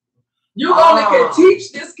 You only can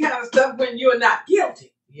teach this kind of stuff when you're not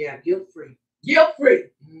guilty. Yeah, guilt-free. Guilt-free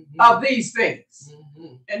of these things.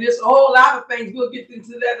 And there's a whole lot of things. We'll get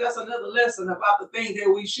into that. That's another lesson about the things that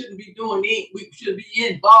we shouldn't be doing. We should be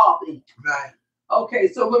involved in. Right. Okay,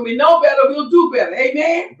 so when we know better, we'll do better.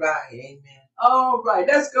 Amen? Right, amen. All right,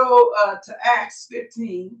 let's go to Acts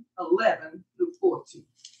 15, 11 through 14.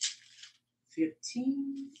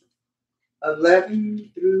 15,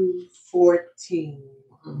 11 through 14.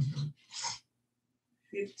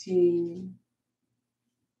 15.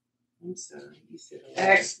 I'm sorry, you said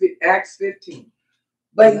Acts 15.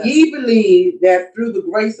 But ye believe that through the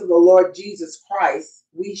grace of the Lord Jesus Christ,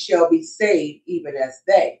 we shall be saved, even as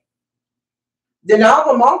they. Then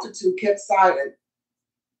all the multitude kept silent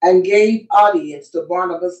and gave audience to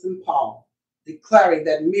Barnabas and Paul, declaring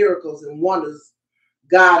that miracles and wonders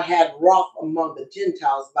God had wrought among the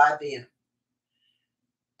Gentiles by them.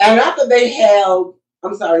 And after they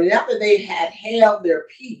had held their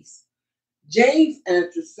peace, James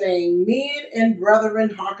answered, saying, Men and brethren,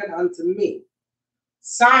 hearken unto me.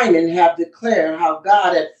 Simon have declared how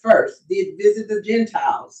God at first did visit the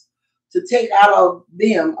Gentiles to take out of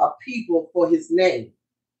them a people for his name.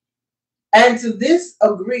 And to this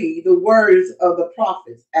agree the words of the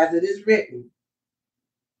prophets, as it is written.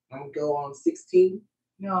 I'm going to go on 16.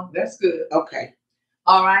 No, that's good. Okay.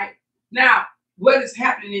 All right. Now, what is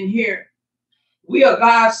happening in here? We are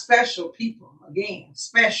God's special people. Again,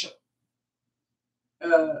 special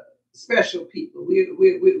people.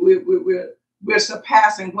 We're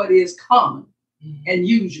surpassing what is common and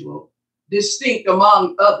usual, distinct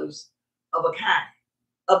among others of a kind,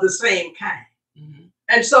 of the same kind.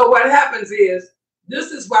 And so what happens is,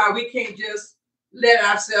 this is why we can't just let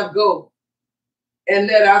ourselves go and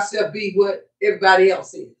let ourselves be what everybody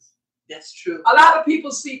else is. That's true. A lot of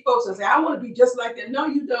people see folks and say, I want to be just like them. No,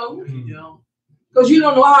 you don't. No, you don't. Because you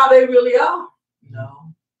don't know how they really are.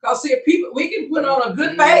 No. Because see, people, we can put on a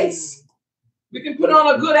good face. We can put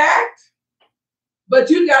on a good act. But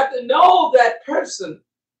you got to know that person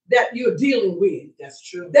that you're dealing with. That's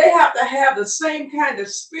true. They have to have the same kind of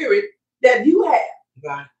spirit that you have.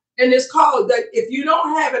 Right. And it's called that if you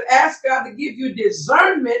don't have it, ask God to give you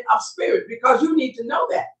discernment of spirit, because you need to know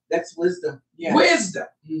that. That's wisdom. Yes. Wisdom.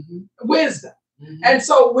 Wisdom. Mm-hmm. And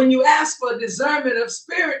so when you ask for discernment of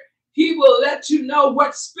spirit, he will let you know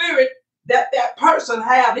what spirit that person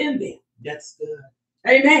have in them. That's good.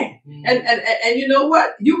 Amen. Mm-hmm. And you know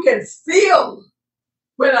what? You can feel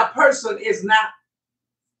when a person is not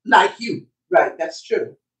like you. Right. That's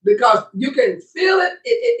true. Because you can feel it.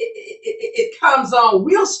 It comes on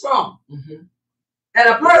real strong. Mm-hmm. And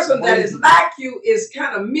a person that is like you is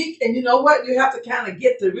kind of meek. And you know what? You have to kind of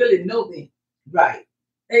get to really know them. Right.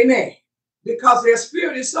 Amen. Because their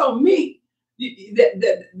spirit is so meek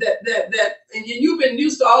that and you've been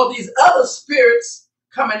used to all these other spirits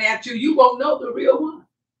coming at you. You won't know the real one.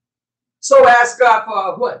 So ask God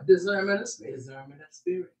for what? Discernment of spirit. Discernment of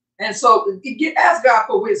spirit. And so ask God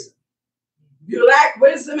for wisdom. If you lack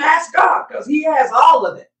wisdom, ask God, because he has all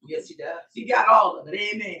of it. Yes, he does. He got all of it.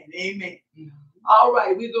 Amen. Amen. Mm-hmm. All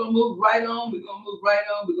right, we're going to move right on. We're going to move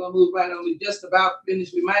right on. We're just about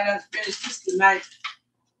finished. We might not finish this tonight,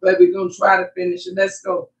 but we're going to try to finish it. Let's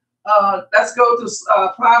go. Let's go to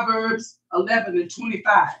Proverbs 11 and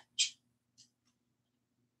 25.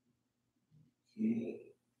 Okay.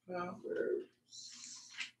 Proverbs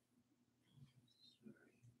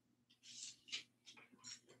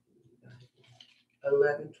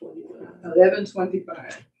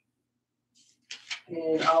 11:25.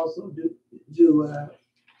 And also do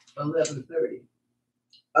 11:30.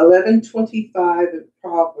 11:25 in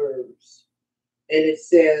Proverbs, and it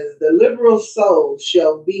says, "The liberal soul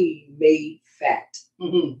shall be made fat,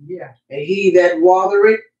 yeah, and he that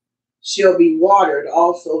watereth shall be watered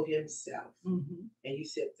also himself." And you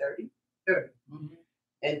said 30. 30.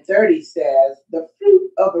 And 30 says, "The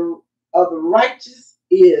fruit of the righteous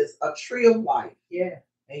is a tree of life." Yeah.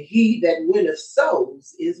 And he that winneth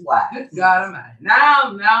souls is wise. Good God Almighty.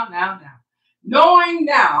 Now. Knowing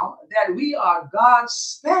now that we are God's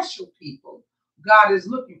special people, God is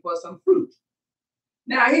looking for some fruit.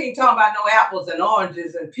 Now, he ain't talking about no apples and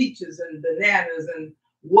oranges and peaches and bananas and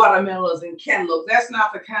watermelons and cantaloupes. That's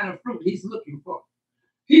not the kind of fruit he's looking for.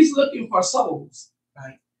 He's looking for souls.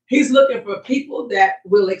 Right. He's looking for people that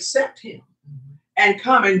will accept him and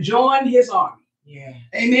come and join his army. Yeah.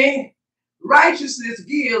 Amen. Righteousness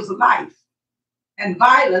gives life, and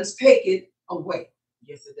violence take it away.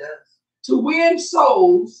 Yes, it does. To win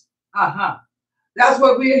souls, that's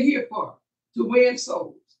what we're here for. To win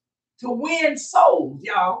souls. To win souls,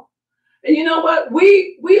 y'all. And you know what?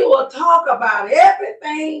 We will talk about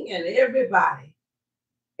everything and everybody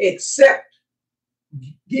except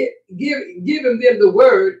giving them the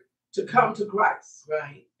word to come to Christ.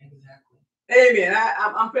 Right. Exactly. Amen.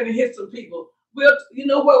 I'm going to hit some people. Well, you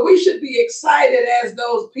know what? We should be excited as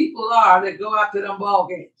those people are that go out to them ball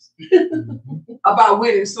games about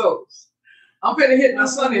winning souls. I'm finna hit my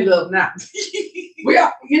sonny love now. We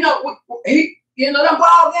are, them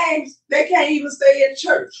ball games, they can't even stay in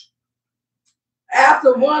church.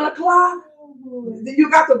 After 1 o'clock, you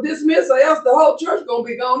got to dismiss, or else the whole church gonna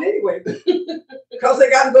be gone anyway. Because they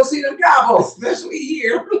got to go see them Cowboys, especially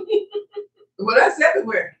here. Well, that's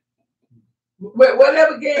everywhere.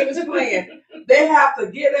 Whatever game is playing. They have to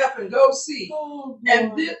get up and go see. Oh,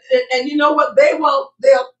 And you know what? They won't.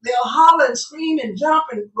 They'll holler and scream and jump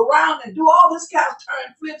and go around and do all this kind of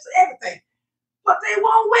turn flips and everything, but they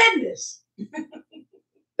won't witness.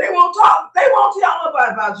 They won't talk. They won't tell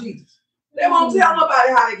nobody about Jesus. They won't tell nobody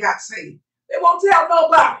how they got saved. They won't tell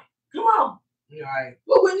nobody. Come on. Right.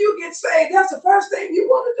 But when you get saved, that's the first thing you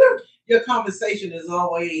want to do. Your conversation is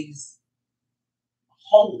always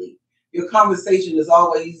holy. Your conversation is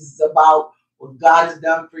always about what God has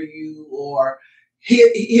done for you, or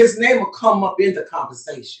his name will come up in the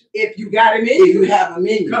conversation. If you got him in if you have him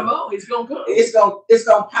in you. Come on, it's gonna come. It's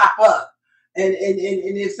gonna pop up. And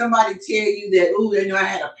if somebody tell you that, oh, you know, I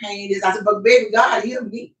had a pain, this, I said, but baby, God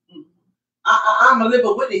healed me. I'm a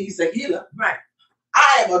living witness. He's a healer. Right.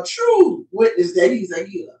 I am a true witness that he's a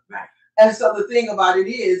healer. Right. And so the thing about it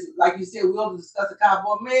is, like you said, we'll discuss the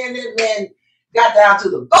cowboy. Man, that man got down to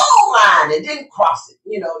the goal line and didn't cross it,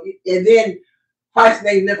 you know, and then Christ's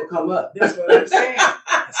name never come up. That's what I'm saying.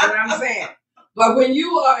 That's what I'm saying. But when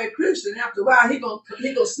you are a Christian, after a while, he gonna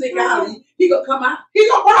sneak out. And he gonna come out. He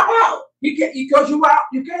gonna pop out. You can't, because you out.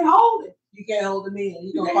 You can't hold it. You can't hold him in.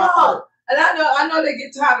 He You gonna can't pop hold it. out. And I know they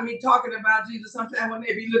get tired of me talking about Jesus sometimes when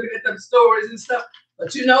they be looking at them stories and stuff.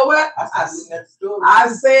 But you know what? I looking at the story. I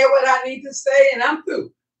say what I need to say, and I'm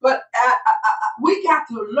through. But we got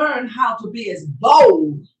to learn how to be as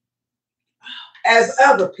bold as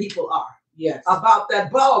other people are. Yes. About that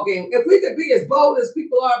ball game. If we could be as bold as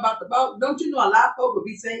people are about the ball, don't you know a lot of folks would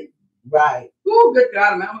be saying, right. Oh, good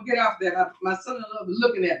God, man, I'm going to get off that. My son-in-law is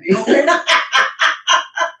looking at me, okay?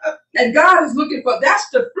 And God is looking for, that's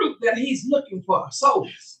the fruit that he's looking for,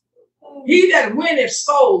 souls. He that winneth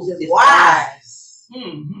souls is wise.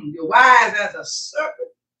 You're wise as a serpent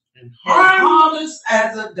and harmless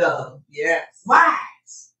as a dove. Yes.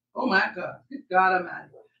 Wise. Oh, my God. Good God Almighty.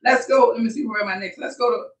 Let's go. Let me see, where am I next? Let's go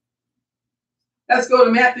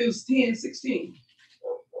to Matthew 10:16. Okay,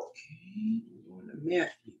 going to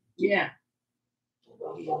Matthew. Yeah.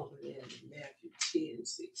 Matthew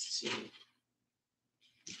 10:16.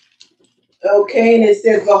 Okay, and it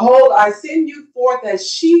says, behold, I send you forth as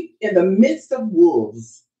sheep in the midst of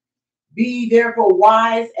wolves. Be ye therefore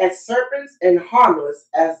wise as serpents and harmless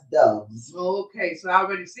as doves. Okay, so I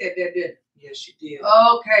already said that, didn't I? Yes, you did.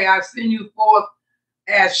 Okay, I send you forth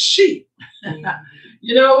as sheep.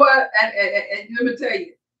 You know what? And let me tell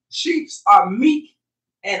you, sheep are meek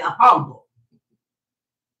and humble.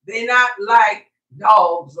 They're not like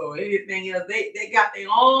dogs or anything else. They got their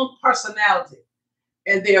own personality.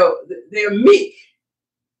 And they're meek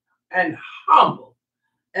and humble.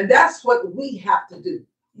 And that's what we have to do.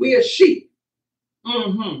 We are sheep.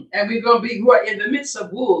 And we're going to be in the midst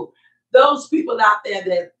of wolves. Those people out there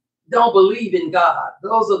that don't believe in God,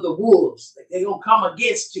 those are the wolves. They're going to come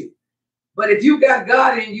against you. But if you got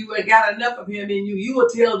God in you and got enough of him in you, you will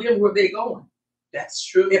tell them where they're going. That's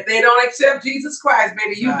true. If they don't accept Jesus Christ,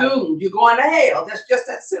 baby, you're doomed. You're going to hell. That's just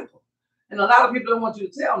that simple. And a lot of people don't want you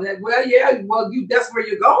to tell them that. Well, yeah, that's where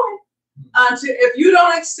you're going. Until if you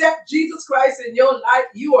don't accept Jesus Christ in your life,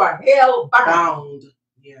 you are hell bound.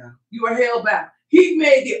 Yeah. You are hell bound. He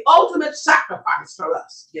made the ultimate sacrifice for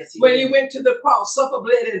us. Yes, when he went to the cross, suffered,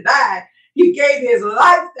 bled, and died, he gave his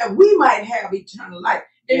life that we might have eternal life.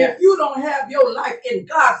 And if you don't have your life in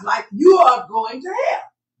God's life, you are going to hell.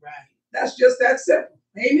 Right. That's just that simple.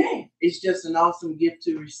 Amen. It's just an awesome gift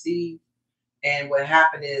to receive. And what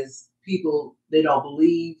happened is people, they don't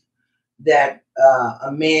believe that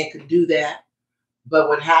a man could do that. But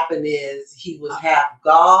what happened is he was half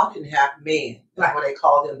God and half man. That's why they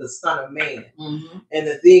called him the Son of Man. And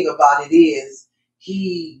the thing about it is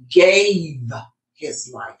he gave his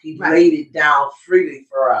life. He laid it down freely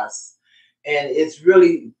for us. And it's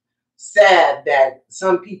really sad that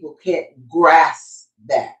some people can't grasp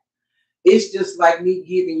that. It's just like me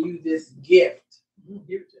giving you this gift.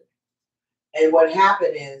 And what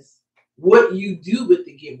happened is, what you do with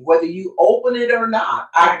the gift, whether you open it or not,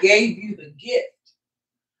 I gave you the gift.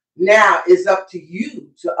 Now it's up to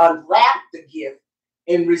you to unwrap the gift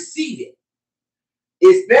and receive it.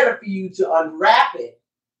 It's better for you to unwrap it,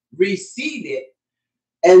 receive it,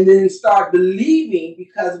 and then start believing,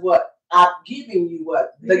 because what I've given you,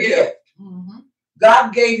 what? The gift.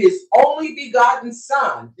 God gave his only begotten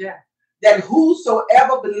Son, that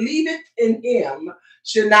whosoever believeth in him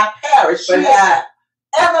should not perish, but have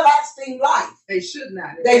everlasting life. They should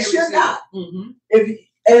not. They should not.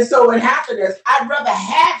 And so what happened is, I'd rather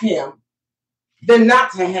have him than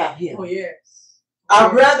not to have him. Oh, yes.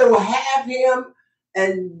 I'd rather have him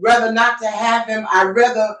and rather not to have him. I'd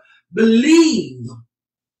rather believe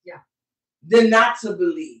than not to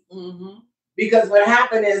believe. Because what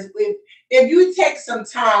happened is if you take some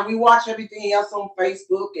time, we watch everything else on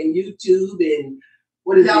Facebook and YouTube and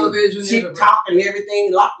what is television, it, TikTok and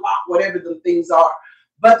everything, whatever the things are.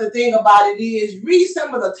 But the thing about it is, read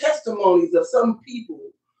some of the testimonies of some people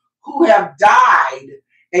who have died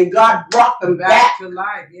and God brought them back to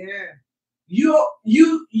life. Yeah.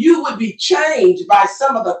 You would be changed by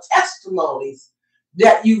some of the testimonies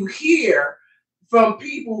that you hear from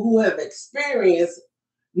people who have experienced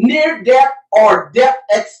near-death or death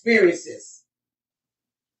experiences.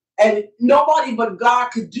 And nobody but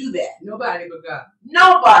God could do that. Nobody but God.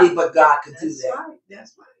 Nobody but God could do that. Right.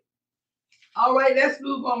 That's right. All right, let's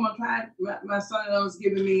move on. My son-in-law is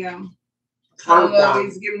giving me countdown.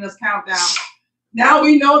 He's giving us countdown. Now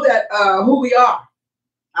we know that who we are.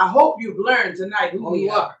 I hope you've learned tonight who we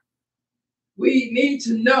are. We need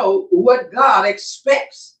to know what God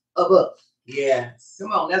expects of us. Yes.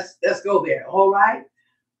 Come on, let's go there. All right.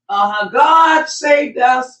 God saved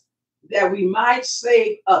us that we might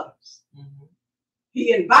save others. Mm-hmm.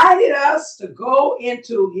 He invited us to go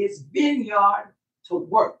into his vineyard to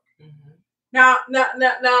work. Mm-hmm. Now, a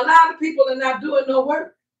lot of people are not doing no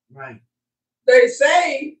work. Right. They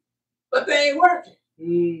saved, but they ain't working.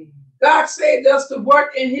 Mm. God saved us to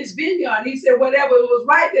work in his vineyard. He said whatever was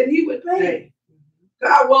right that he would pay. Mm-hmm.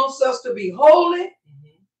 God wants us to be holy.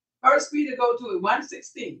 Mm-hmm. First Peter go to it,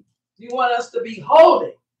 1:16. He wants us to be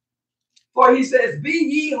holy. For he says, be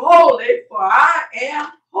ye holy, for I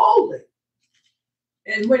am holy.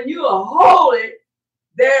 And when you are holy,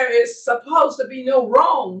 there is supposed to be no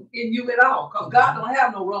wrong in you at all. Because God don't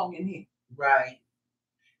have no wrong in him. Right.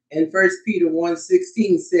 And 1 Peter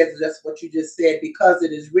 1:16 says that's what you just said, because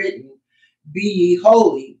it is written, be ye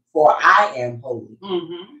holy, for I am holy.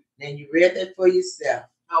 Mm-hmm. And you read that for yourself.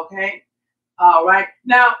 Okay. All right.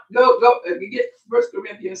 Now, go. You get 1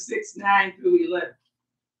 Corinthians 6:9-11.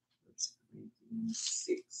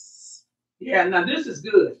 6. Yeah, now this is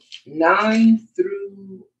good. 9-11.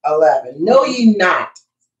 Know ye not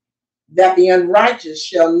that the unrighteous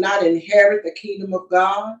shall not inherit the kingdom of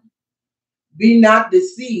God? Be not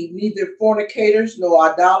deceived, neither fornicators,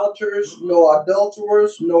 nor idolaters, nor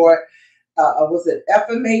adulterers, nor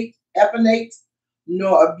effeminates,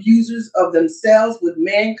 nor abusers of themselves with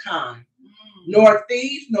mankind, nor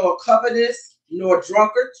thieves, nor covetous, nor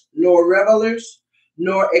drunkards, nor revelers,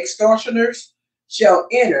 nor extortioners shall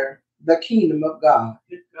enter the kingdom of God.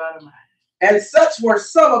 And such were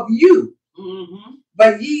some of you. Mm-hmm.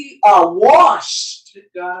 But ye are washed.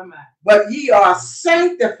 But ye are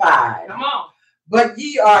sanctified. Come on. But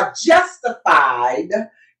ye are justified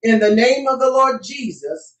in the name of the Lord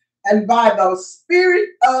Jesus and by the Spirit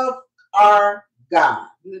of our God.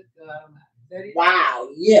 Good God. Wow,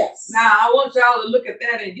 yes. Now, I want y'all to look at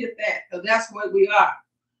that and get that, because that's what we are.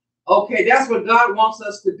 Okay, that's what God wants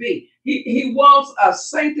us to be. He wants a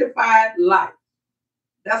sanctified life.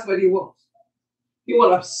 That's what he wants. He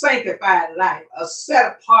wants a sanctified life, a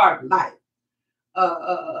set-apart life.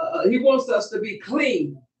 He wants us to be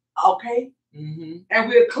clean, okay? Mm-hmm. And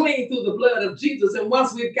we're clean through the blood of Jesus. And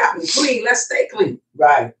once we've gotten clean, let's stay clean.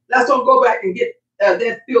 Right. Let's don't go back and get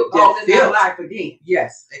that filth all in our life again.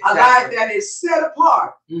 Yes, exactly. A life that is set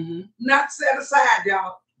apart, mm-hmm. not set aside,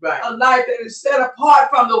 y'all. Right. A life that is set apart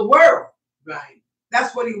from the world. Right.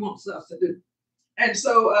 That's what he wants us to do. And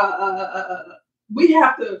so we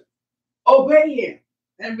have to obey him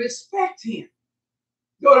and respect him.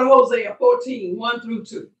 Go to Hosea 14,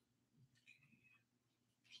 1-2.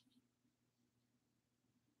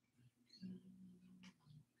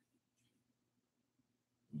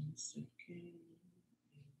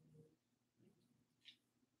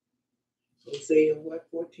 Hosea what,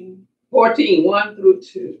 14? 14,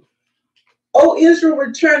 1-2. O Israel,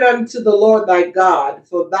 return unto the Lord thy God,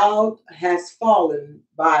 for thou hast fallen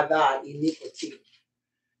by thy iniquity.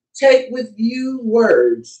 Take with you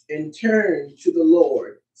words and turn to the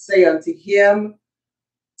Lord. Say unto him,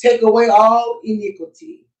 take away all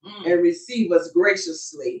iniquity and receive us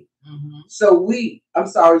graciously. Mm-hmm. So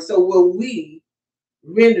will we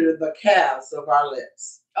render the calves of our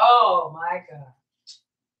lips. Oh my God.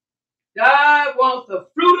 God wants the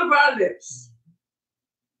fruit of our lips.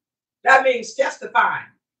 That means testifying.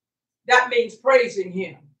 That means praising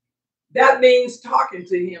him. That means talking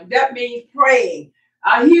to him. That means praying.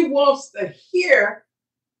 He wants to hear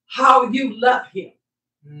how you love him.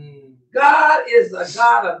 Mm. God is a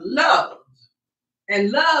God of love.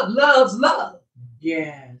 And love loves love.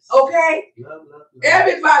 Yes. Okay? Love.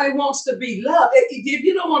 Everybody wants to be loved. If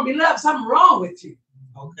you don't want to be loved, something wrong with you.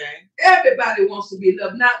 Okay. Everybody wants to be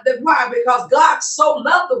loved. Now, why? Because God so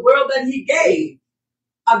loved the world that he gave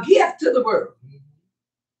a gift to the world.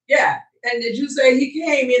 Yeah. And did you say he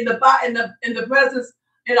came in the body, in the presence,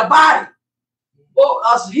 in a body? Well,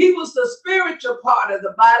 he was the spiritual part of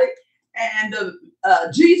the body,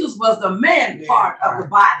 and Jesus was the man part of the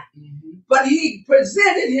body. Mm-hmm. But he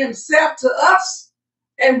presented himself to us,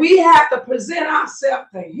 and we have to present ourselves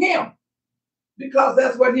to him, because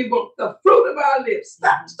that's what he wants, the fruit of our lips.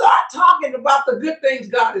 Start talking about the good things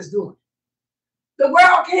God is doing. The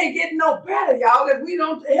world can't get no better, y'all, if we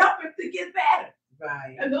don't help it to get better.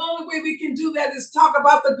 Right. And the only way we can do that is talk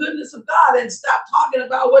about the goodness of God and stop talking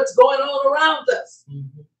about what's going on around us.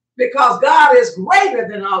 Mm-hmm. Because God is greater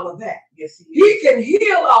than all of that. Yes, he can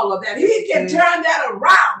heal all of that. Yes, he can turn that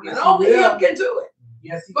around. Yes, and only him can do it.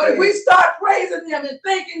 Yes, but if we start praising him and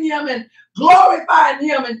thanking him and glorifying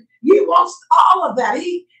him, and he wants all of that.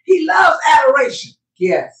 He loves adoration.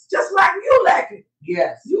 Yes. Just like you like it.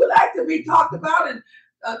 Yes. You like to be talked about and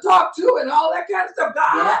talked to and all that kind of stuff.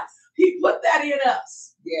 God, yes. He put that in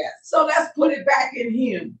us. Yes. So let's put it back in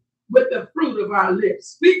him with the fruit of our lips.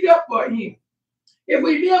 Speak up for him. If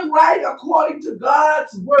we live right according to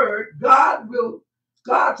God's word, God's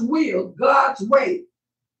will, God's way,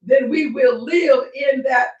 then we will live in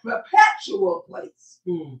that perpetual place.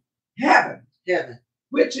 Heaven. Heaven.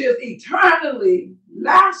 Which is eternally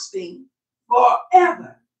lasting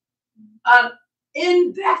forever. An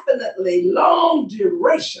indefinitely long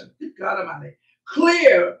duration. Good God Almighty.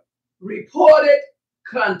 Clear, reported,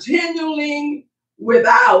 continuing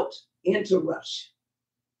without interruption.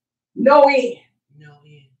 No end. No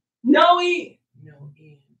end. No end. No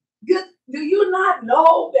end. Do you not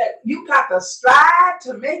know that you got to strive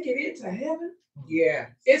to make it into heaven? Yeah.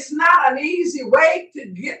 It's not an easy way to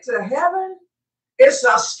get to heaven. It's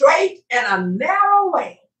a straight and a narrow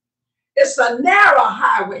way. It's a narrow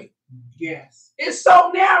highway. Yes. It's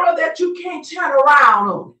so narrow that you can't turn around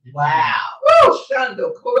on it. Wow. Oh,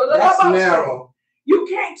 Shando. That's narrow. You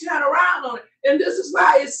can't turn around on it. And this is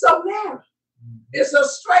why it's so narrow. It's a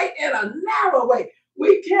straight and a narrow way.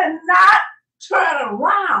 We cannot turn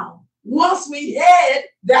around once we head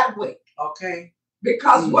that way. Okay.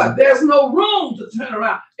 Because what? There's no room to turn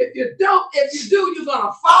around. If you do, you're going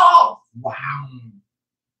to fall. Wow.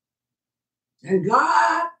 And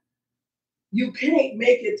God, you can't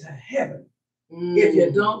make it to heaven if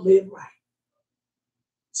you don't live right.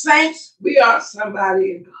 Saints, we are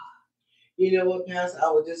somebody in God. You know what, Pastor?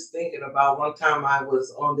 I was just thinking about one time I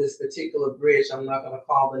was on this particular bridge. I'm not going to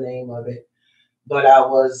call the name of it, but I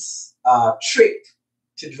was tricked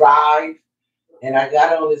to drive, and I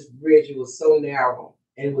got on this bridge. It was so narrow,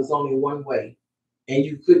 and it was only one way, and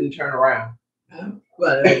you couldn't turn around.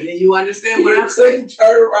 Well, you understand what I'm saying?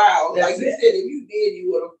 Turn around. That's like you said, if you did,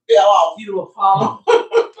 you would have fell off. You would have fallen.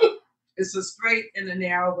 It's a straight and a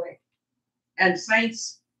narrow way. And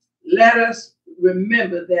saints, let us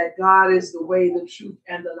remember that God is the way, the truth,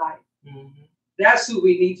 and the life. Mm-hmm. That's who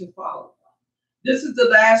we need to follow. This is the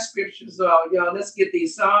last scripture, so y'all, let's get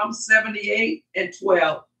these. Psalms 78 and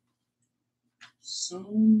 12.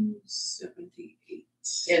 Psalm 78.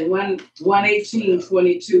 And 118,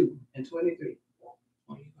 22, and 23.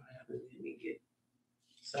 Oh, you're going to have to let me get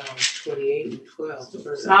Psalms 28 and 12.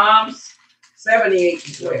 First. Psalms 78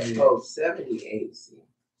 and 12. Oh, 78.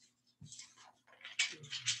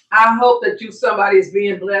 I hope that somebody is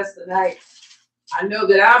being blessed tonight. I know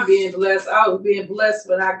that I'm being blessed. I was being blessed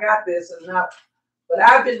when I got this, but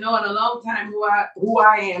I've been knowing a long time who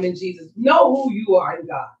I am in Jesus. Know who you are in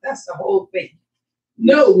God. That's the whole thing.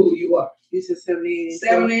 Know who you are. This is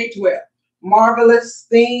 78, 12. Marvelous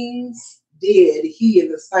things did he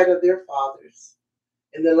in the sight of their fathers,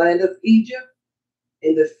 in the land of Egypt,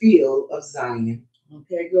 in the field of Zion.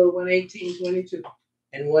 Okay, go to 118, 22.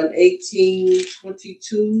 And 118,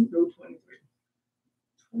 22 through 23.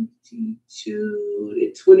 22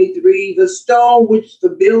 to 23. The stone which the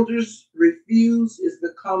builders refuse is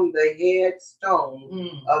become the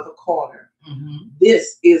headstone of the corner. Mm-hmm.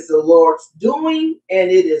 This is the Lord's doing, and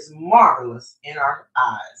it is marvelous in our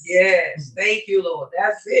eyes. Yes, thank you, Lord.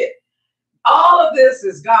 That's it. All of this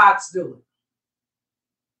is God's doing.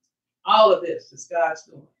 All of this is God's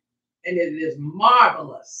doing. And it is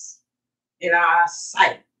marvelous in our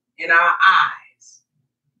sight, in our eyes.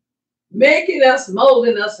 Making us,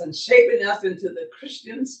 molding us, and shaping us into the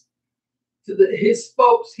Christians, to his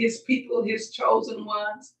folks, his people, his chosen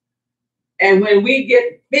ones. And when we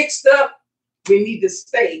get mixed up, we need to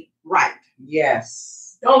stay right.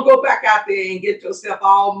 Yes. Don't go back out there and get yourself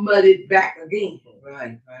all muddied back again.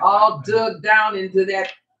 Right. All dug down into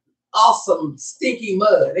that awesome, stinky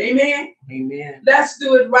mud. Amen? Amen. Let's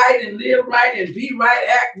do it right and live right and be right,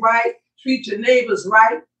 act right, treat your neighbors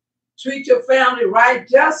right, treat your family right,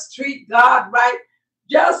 just treat God right.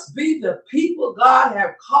 Just be the people God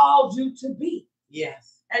have called you to be.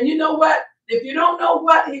 Yes. And you know what? If you don't know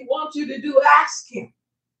what he wants you to do, ask him.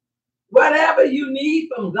 Whatever you need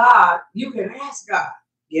from God, you can ask God.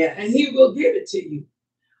 Yes. And he will give it to you.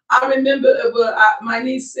 I remember my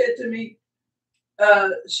niece said to me,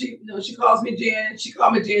 she calls me Jen. She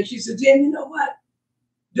called me Jen. She said, Jen, you know what?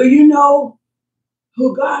 Do you know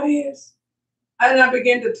who God is? And I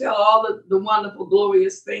began to tell all the wonderful,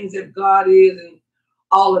 glorious things that God is and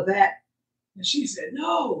all of that. And she said,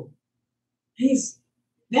 no,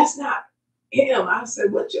 that's not him. I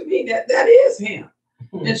said, what you mean? That is him.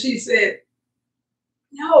 Mm-hmm. And she said,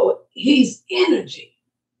 no, he's energy.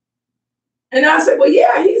 And I said, well,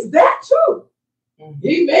 yeah, he's that too. Mm-hmm.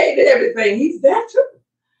 He made everything. He's that too.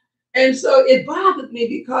 And so it bothered me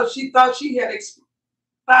because she thought she had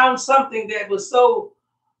found something that was so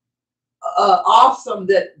awesome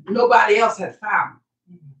that nobody else had found.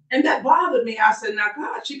 Mm-hmm. And that bothered me. I said, now,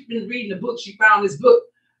 God, she's been reading the book. She found this book.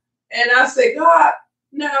 And I said, God,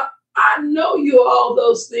 now, I know you all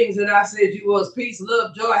those things that I said you was: peace,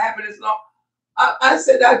 love, joy, happiness, and all. I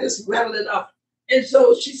said, I just rattled it off. And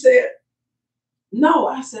so she said, no.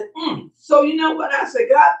 I said, So you know what? I said,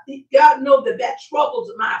 God knows that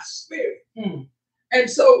troubles my spirit. Mm. And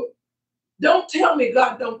so don't tell me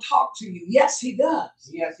God don't talk to you. Yes, he does.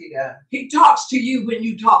 Yes, he does. He talks to you when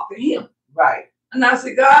you talk to him. Right. And I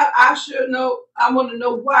said, God, I sure know. I want to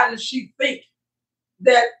know, why does she think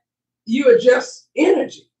that you are just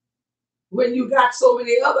energy when you got so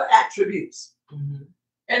many other attributes? Mm-hmm.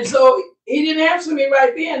 And so he didn't answer me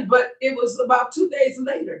right then, but it was about 2 days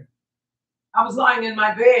later. I was lying in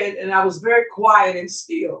my bed and I was very quiet and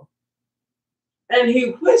still. And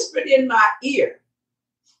he whispered in my ear.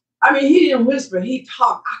 I mean, he didn't whisper, he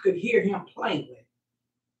talked. I could hear him plainly.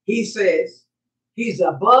 He says, he's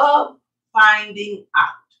above finding out.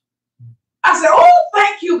 I said, oh,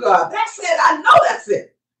 thank you, God. That's it. I know that's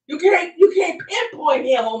it. You can't pinpoint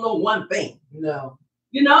him on no one thing. No.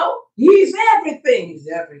 You know, he's everything. He's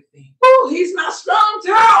everything. Oh, he's my strong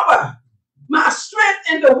tower, my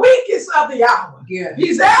strength in the weakest of the hour. Yeah.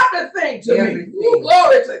 He's everything to me. Ooh,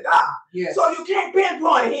 glory to God. Yes. So you can't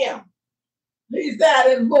pinpoint him. He's that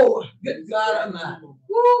and more. Good God Almighty.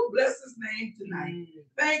 Ooh, bless his name tonight. Mm.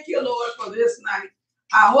 Thank you, Lord, for this night.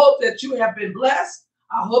 I hope that you have been blessed.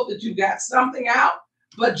 I hope that you got something out.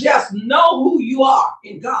 But just know who you are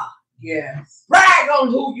in God. Yes. Brag on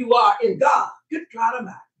who you are in God. Good God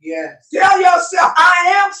Almighty. Yes. Tell yourself,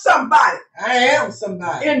 I am somebody. I am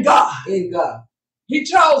somebody. In God. In God. He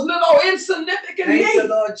chose little insignificant me. Thank you,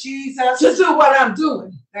 Lord Jesus. To do what I'm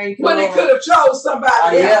doing. Thank you, when Lord. he could have chose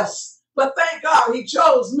somebody else. Yes. But thank God he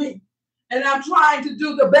chose me. And I'm trying to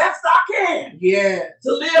do the best I can. Yeah.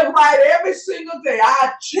 To live right every single day.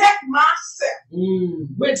 I check myself. Mm.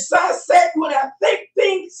 When I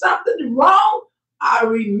think something is wrong, I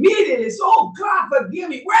immediately say, oh God, forgive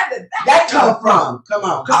me. Where did that come from? Come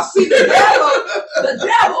on. Because see, the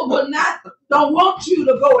devil don't want you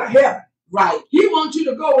to go to heaven. Right. He wants you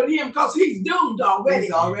to go with him because he's doomed already.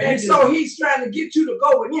 And so he's trying to get you to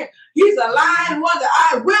go with him. He's a lying wonder.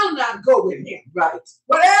 I will not go with him. Right.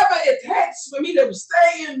 Whatever it takes for me to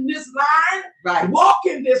stay in this line, right, walk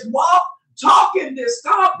in this walk, talk in this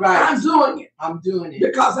talk, right, I'm doing it. I'm doing it.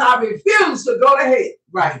 Because I refuse to go to hell.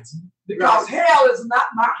 Right. Because hell is not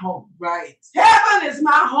my home. Right. Heaven is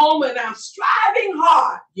my home, and I'm striving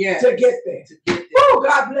hard to get there. Oh,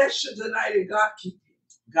 God bless you tonight, and God keep you.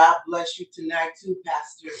 God bless you tonight too,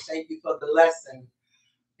 Pastor. Thank you for the lesson.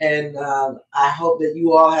 And I hope that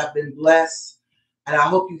you all have been blessed. And I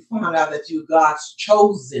hope you found out that you're God's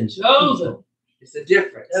chosen. Chosen. It's a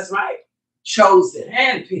difference. That's right. Chosen.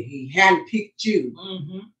 Handpicked. He handpicked you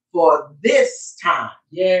for this time.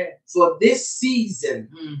 Yeah. For this season.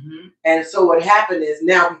 And so what happened is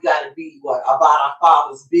now we got to be about our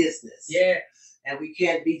Father's business. Yeah. And we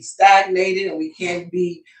can't be stagnated, and we can't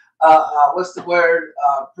be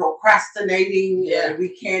procrastinating. Yeah. And we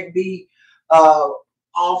can't be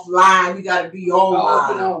offline. We got to be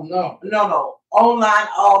online. No. Online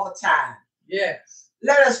all the time. Yes.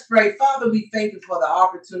 Let us pray. Father, we thank you for the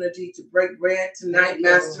opportunity to break bread tonight,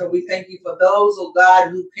 Master. We thank you for those, oh God,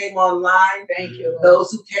 who came online. Thank you, Lord.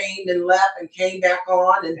 Those who came and left and came back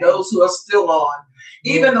on, and those who are still on.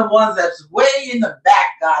 Even the ones that's way in the back,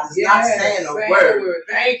 God, is not saying a word.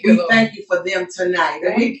 Thank you, we thank you for them tonight.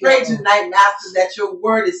 And we pray tonight, Master, that your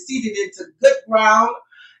word is seeded into good ground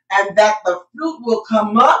and that the fruit will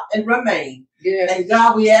come up and remain. Yes. And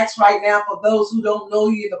God, we ask right now for those who don't know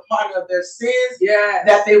you, the pardon of their sins,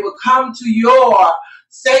 that they will come to your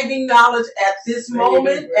saving knowledge at this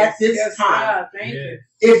moment, at this time. God, thank you.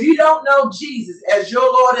 If you don't know Jesus as your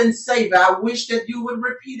Lord and Savior, I wish that you would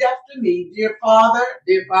repeat after me. Dear Father,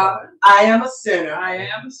 I am a sinner.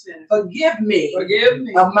 Forgive me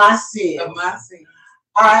of my sins.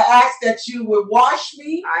 I ask that you would wash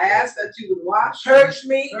me. Purge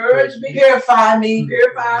me. Purify me.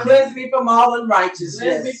 Cleanse me from all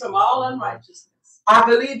unrighteousness. I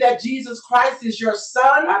believe that Jesus Christ is your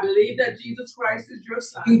son.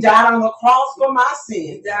 He died on the cross for my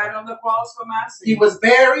sins. He was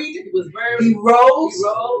buried. He rose.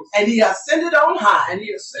 And he ascended on high.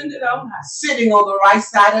 Sitting on the right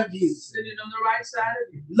side of you.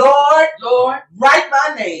 Lord, write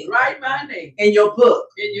my name in your book.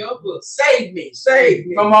 Save me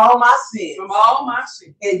from all my sins.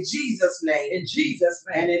 In Jesus' name.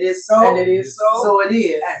 And it is so. So it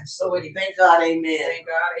is. Thank God. Amen. Thank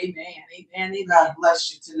God. Amen. God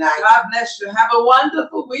bless you tonight. God bless you. Have a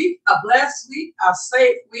wonderful week, a blessed week, a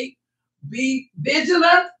safe week. Be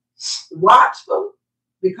vigilant, watchful,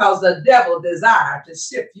 because the devil desires to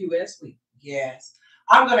sift you as wheat. Yes.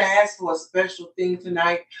 I'm going to ask for a special thing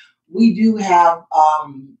tonight. We do have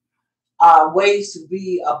ways to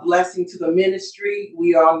be a blessing to the ministry.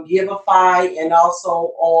 We are on Giveify and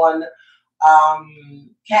also on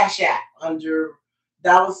Cash App under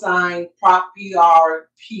 $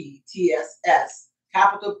 PRPTSS,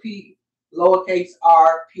 capital P, lowercase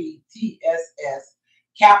r P T S S,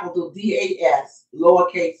 capital DAS,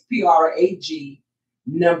 lowercase PRAG,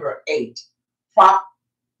 number 8. Prop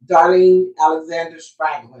Darlene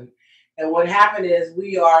Alexander-Spraglin. And what happened is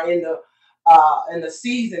we are in the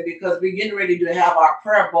season because we're getting ready to have our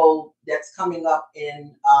prayer bowl that's coming up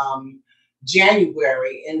in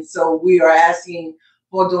January. And so we are asking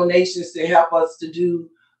for donations to help us to do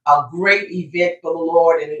a great event for the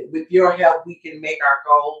Lord. And with your help, we can make our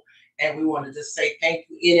goal. And we want to just say thank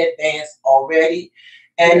you in advance already.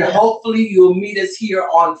 And hopefully you'll meet us here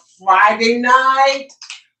on Friday night.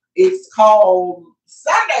 It's called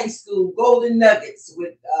Sunday School Golden Nuggets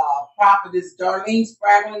with Prophetess Darlene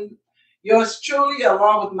Spraglin. Yours truly,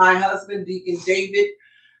 along with my husband, Deacon David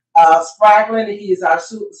Spraglin. He is our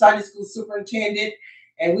Sunday School superintendent.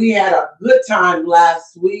 And we had a good time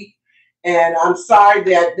last week. And I'm sorry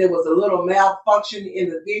that there was a little malfunction in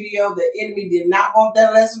the video. The enemy did not want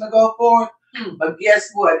that lesson to go forward. But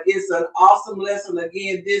guess what? It's an awesome lesson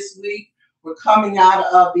again this week. We're coming out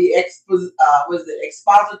of the Expositor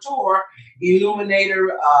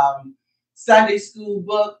Illuminator Sunday School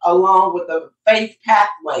book along with the Faith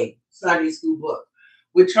Pathway Sunday School book.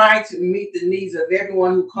 We're trying to meet the needs of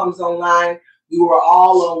everyone who comes online. We were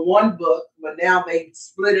all on one book, but now they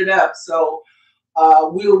split it up. So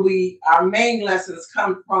our main lessons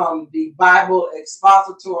come from the Bible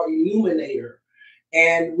Expositor Illuminator,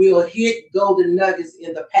 and we'll hit golden nuggets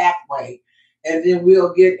in the pathway, and then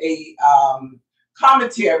we'll get a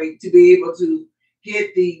commentary to be able to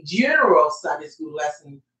hit the general Sunday school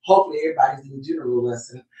lesson. Hopefully everybody's in the general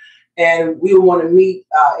lesson, and we want to meet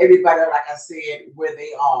everybody, like I said, where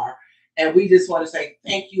they are. And we just want to say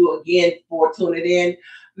thank you again for tuning in.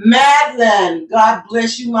 Madeline, God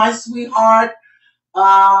bless you, my sweetheart.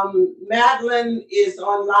 Madeline is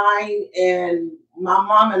online, and my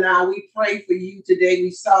mom and I, we prayed for you today.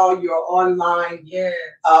 We saw your online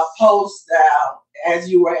post as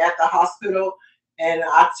you were at the hospital. And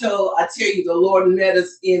I tell you, the Lord met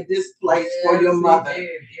us in this place for your mother.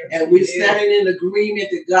 And we're standing in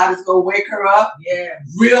agreement that God is going to wake her up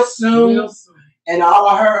real soon. And all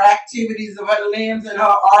of her activities of her limbs and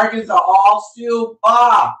her organs are all still,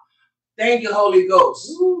 thank you, Holy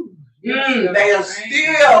Ghost. They are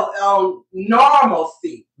still on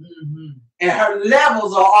normalcy. And her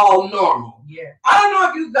levels are all normal. I don't know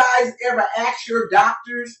if you guys ever asked your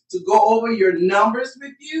doctors to go over your numbers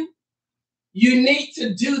with you. You need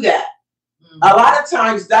to do that. A lot of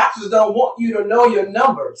times doctors don't want you to know your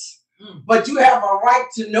numbers. But you have a right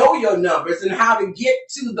to know your numbers and how to get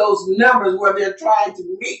to those numbers where they're trying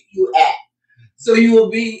to meet you at. So you will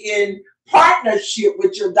be in partnership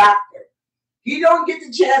with your doctor. He don't get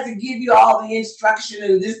the chance to give you all the instruction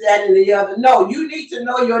and this, that, and the other. No, you need to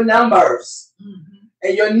know your numbers.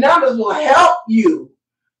 And your numbers will help you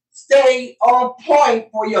stay on point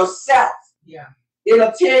for yourself.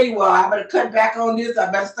 It'll tell you, well, I better cut back on this.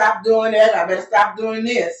 I better stop doing that. I better stop doing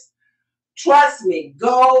this. Trust me,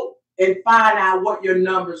 go and find out what your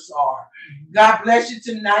numbers are. God bless you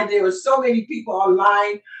tonight. There were so many people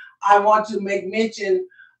online. I want to make mention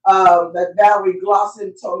that Valerie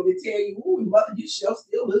Glosson told me to tell you, ooh, mother, you sure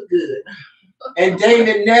still look good. And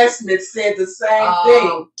David Nesmith said the same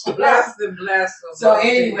thing. Bless them. So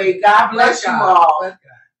anyway, God bless you all.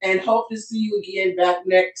 and hope to see you again back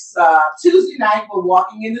next Tuesday night for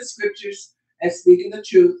Walking in the Scriptures and Speaking the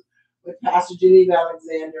Truth with Pastor Geneva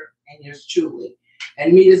Alexander and yours truly.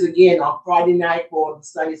 And meet us again on Friday night for the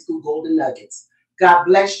Sunday School Golden Nuggets. God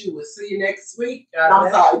bless you. We'll see you next week.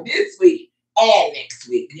 This week and next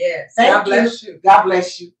week. Yes. God bless you. God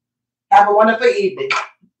bless you. Have a wonderful evening.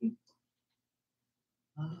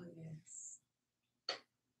 Oh, yes.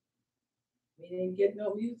 We didn't get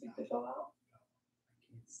no music to go out.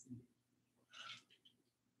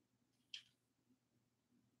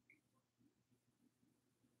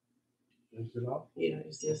 Is it off? Yeah,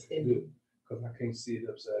 it's just Good, because I can't see it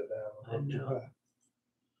upside down. I know.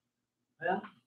 Well,